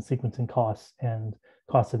decrease in sequencing costs and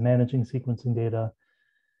costs of managing sequencing data.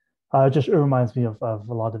 It reminds me of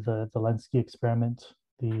a lot of the Lensky experiment,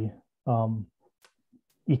 the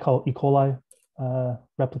E. coli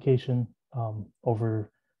replication over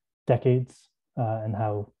decades, and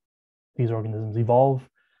how these organisms evolve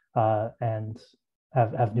and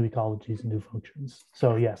have new ecologies and new functions.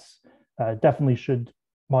 So yes, definitely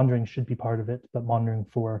monitoring should be part of it, but monitoring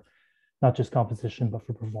for not just composition, but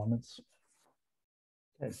for performance.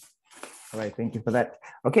 Okay. All right, thank you for that.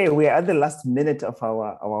 Okay, we are at the last minute of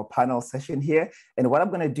our panel session here. And what I'm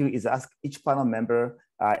going to do is ask each panel member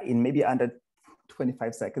in maybe under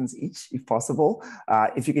 25 seconds each, if possible,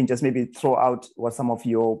 if you can just maybe throw out what some of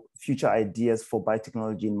your future ideas for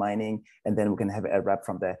biotechnology in mining, and then we can have a wrap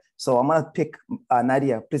from there. So I'm going to pick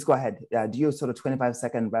Nadia, please go ahead. Do you sort of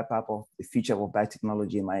 25-second wrap up of the future of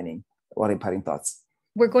biotechnology in mining? What are your parting thoughts?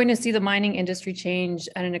 We're going to see the mining industry change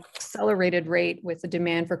at an accelerated rate with the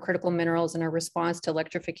demand for critical minerals and our response to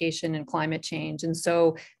electrification and climate change. And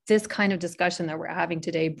so this kind of discussion that we're having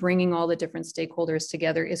today, bringing all the different stakeholders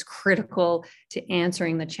together, is critical to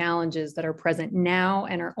answering the challenges that are present now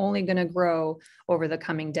and are only going to grow over the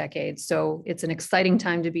coming decades. So it's an exciting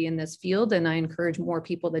time to be in this field, and I encourage more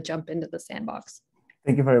people to jump into the sandbox.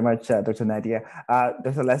 Thank you very much, Dr. Nadia.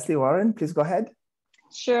 Dr. Lesley Warren, please go ahead.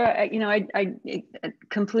 Sure. I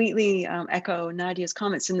completely echo Nadia's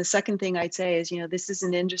comments. And the second thing I'd say is, this is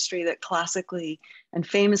an industry that classically and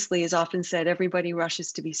famously is often said, everybody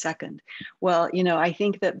rushes to be second. Well, I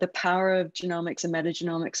think that the power of genomics and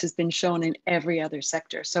metagenomics has been shown in every other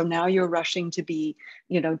sector. So now you're rushing to be,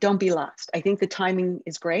 don't be last. I think the timing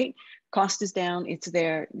is great. Cost is down. It's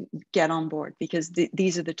there. Get on board, because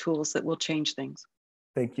these are the tools that will change things.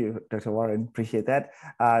 Thank you, Dr. Warren. Appreciate that.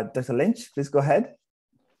 Dr. Lynch, please go ahead.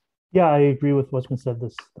 Yeah, I agree with what's been said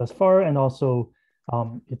thus far, and also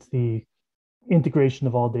it's the integration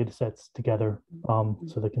of all data sets together,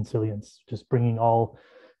 so the consilience, just bringing all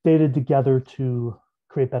data together to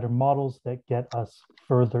create better models that get us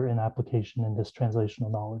further in application in this translational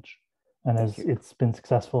knowledge. And as it's been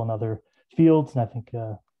successful in other fields, and I think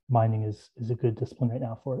mining is a good discipline right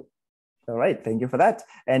now for it. All right, thank you for that.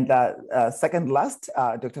 And second last,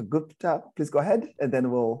 Dr. Gupta, please go ahead, and then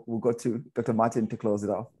we'll go to Dr. Martin to close it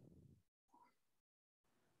off.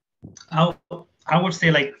 I would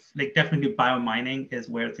say like definitely biomining is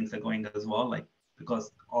where things are going as well,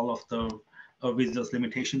 because all of the resource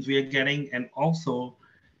limitations we are getting, and also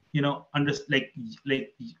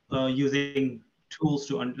using tools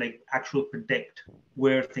to actually predict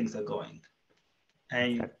where things are going,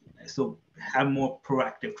 and so have more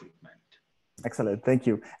proactive treatment. Excellent, thank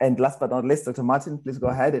you. And last but not least, Dr. Martin, please go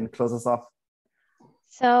ahead and close us off.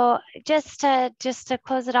 So just to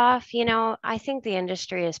close it off, I think the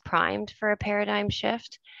industry is primed for a paradigm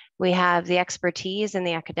shift. We have the expertise in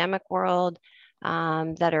the academic world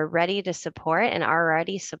that are ready to support and are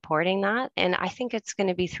already supporting that. And I think it's going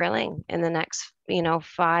to be thrilling in the next,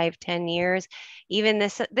 5-10 years, even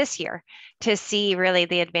this year, to see really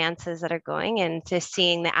the advances that are going and to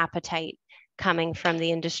seeing the appetite coming from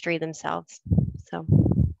the industry themselves. So.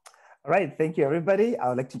 All right, thank you, everybody. I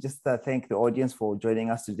would like to just thank the audience for joining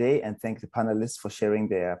us today, and thank the panelists for sharing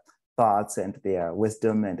their thoughts and their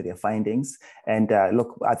wisdom and their findings. And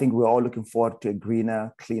look, I think we're all looking forward to a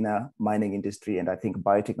greener, cleaner mining industry, and I think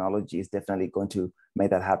biotechnology is definitely going to make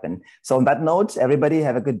that happen. So on that note, everybody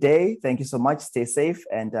have a good day. Thank you so much. Stay safe,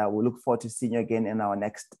 and we'll look forward to seeing you again in our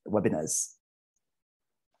next webinars.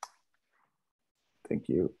 Thank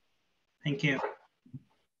you. Thank you.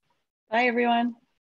 Bye, everyone.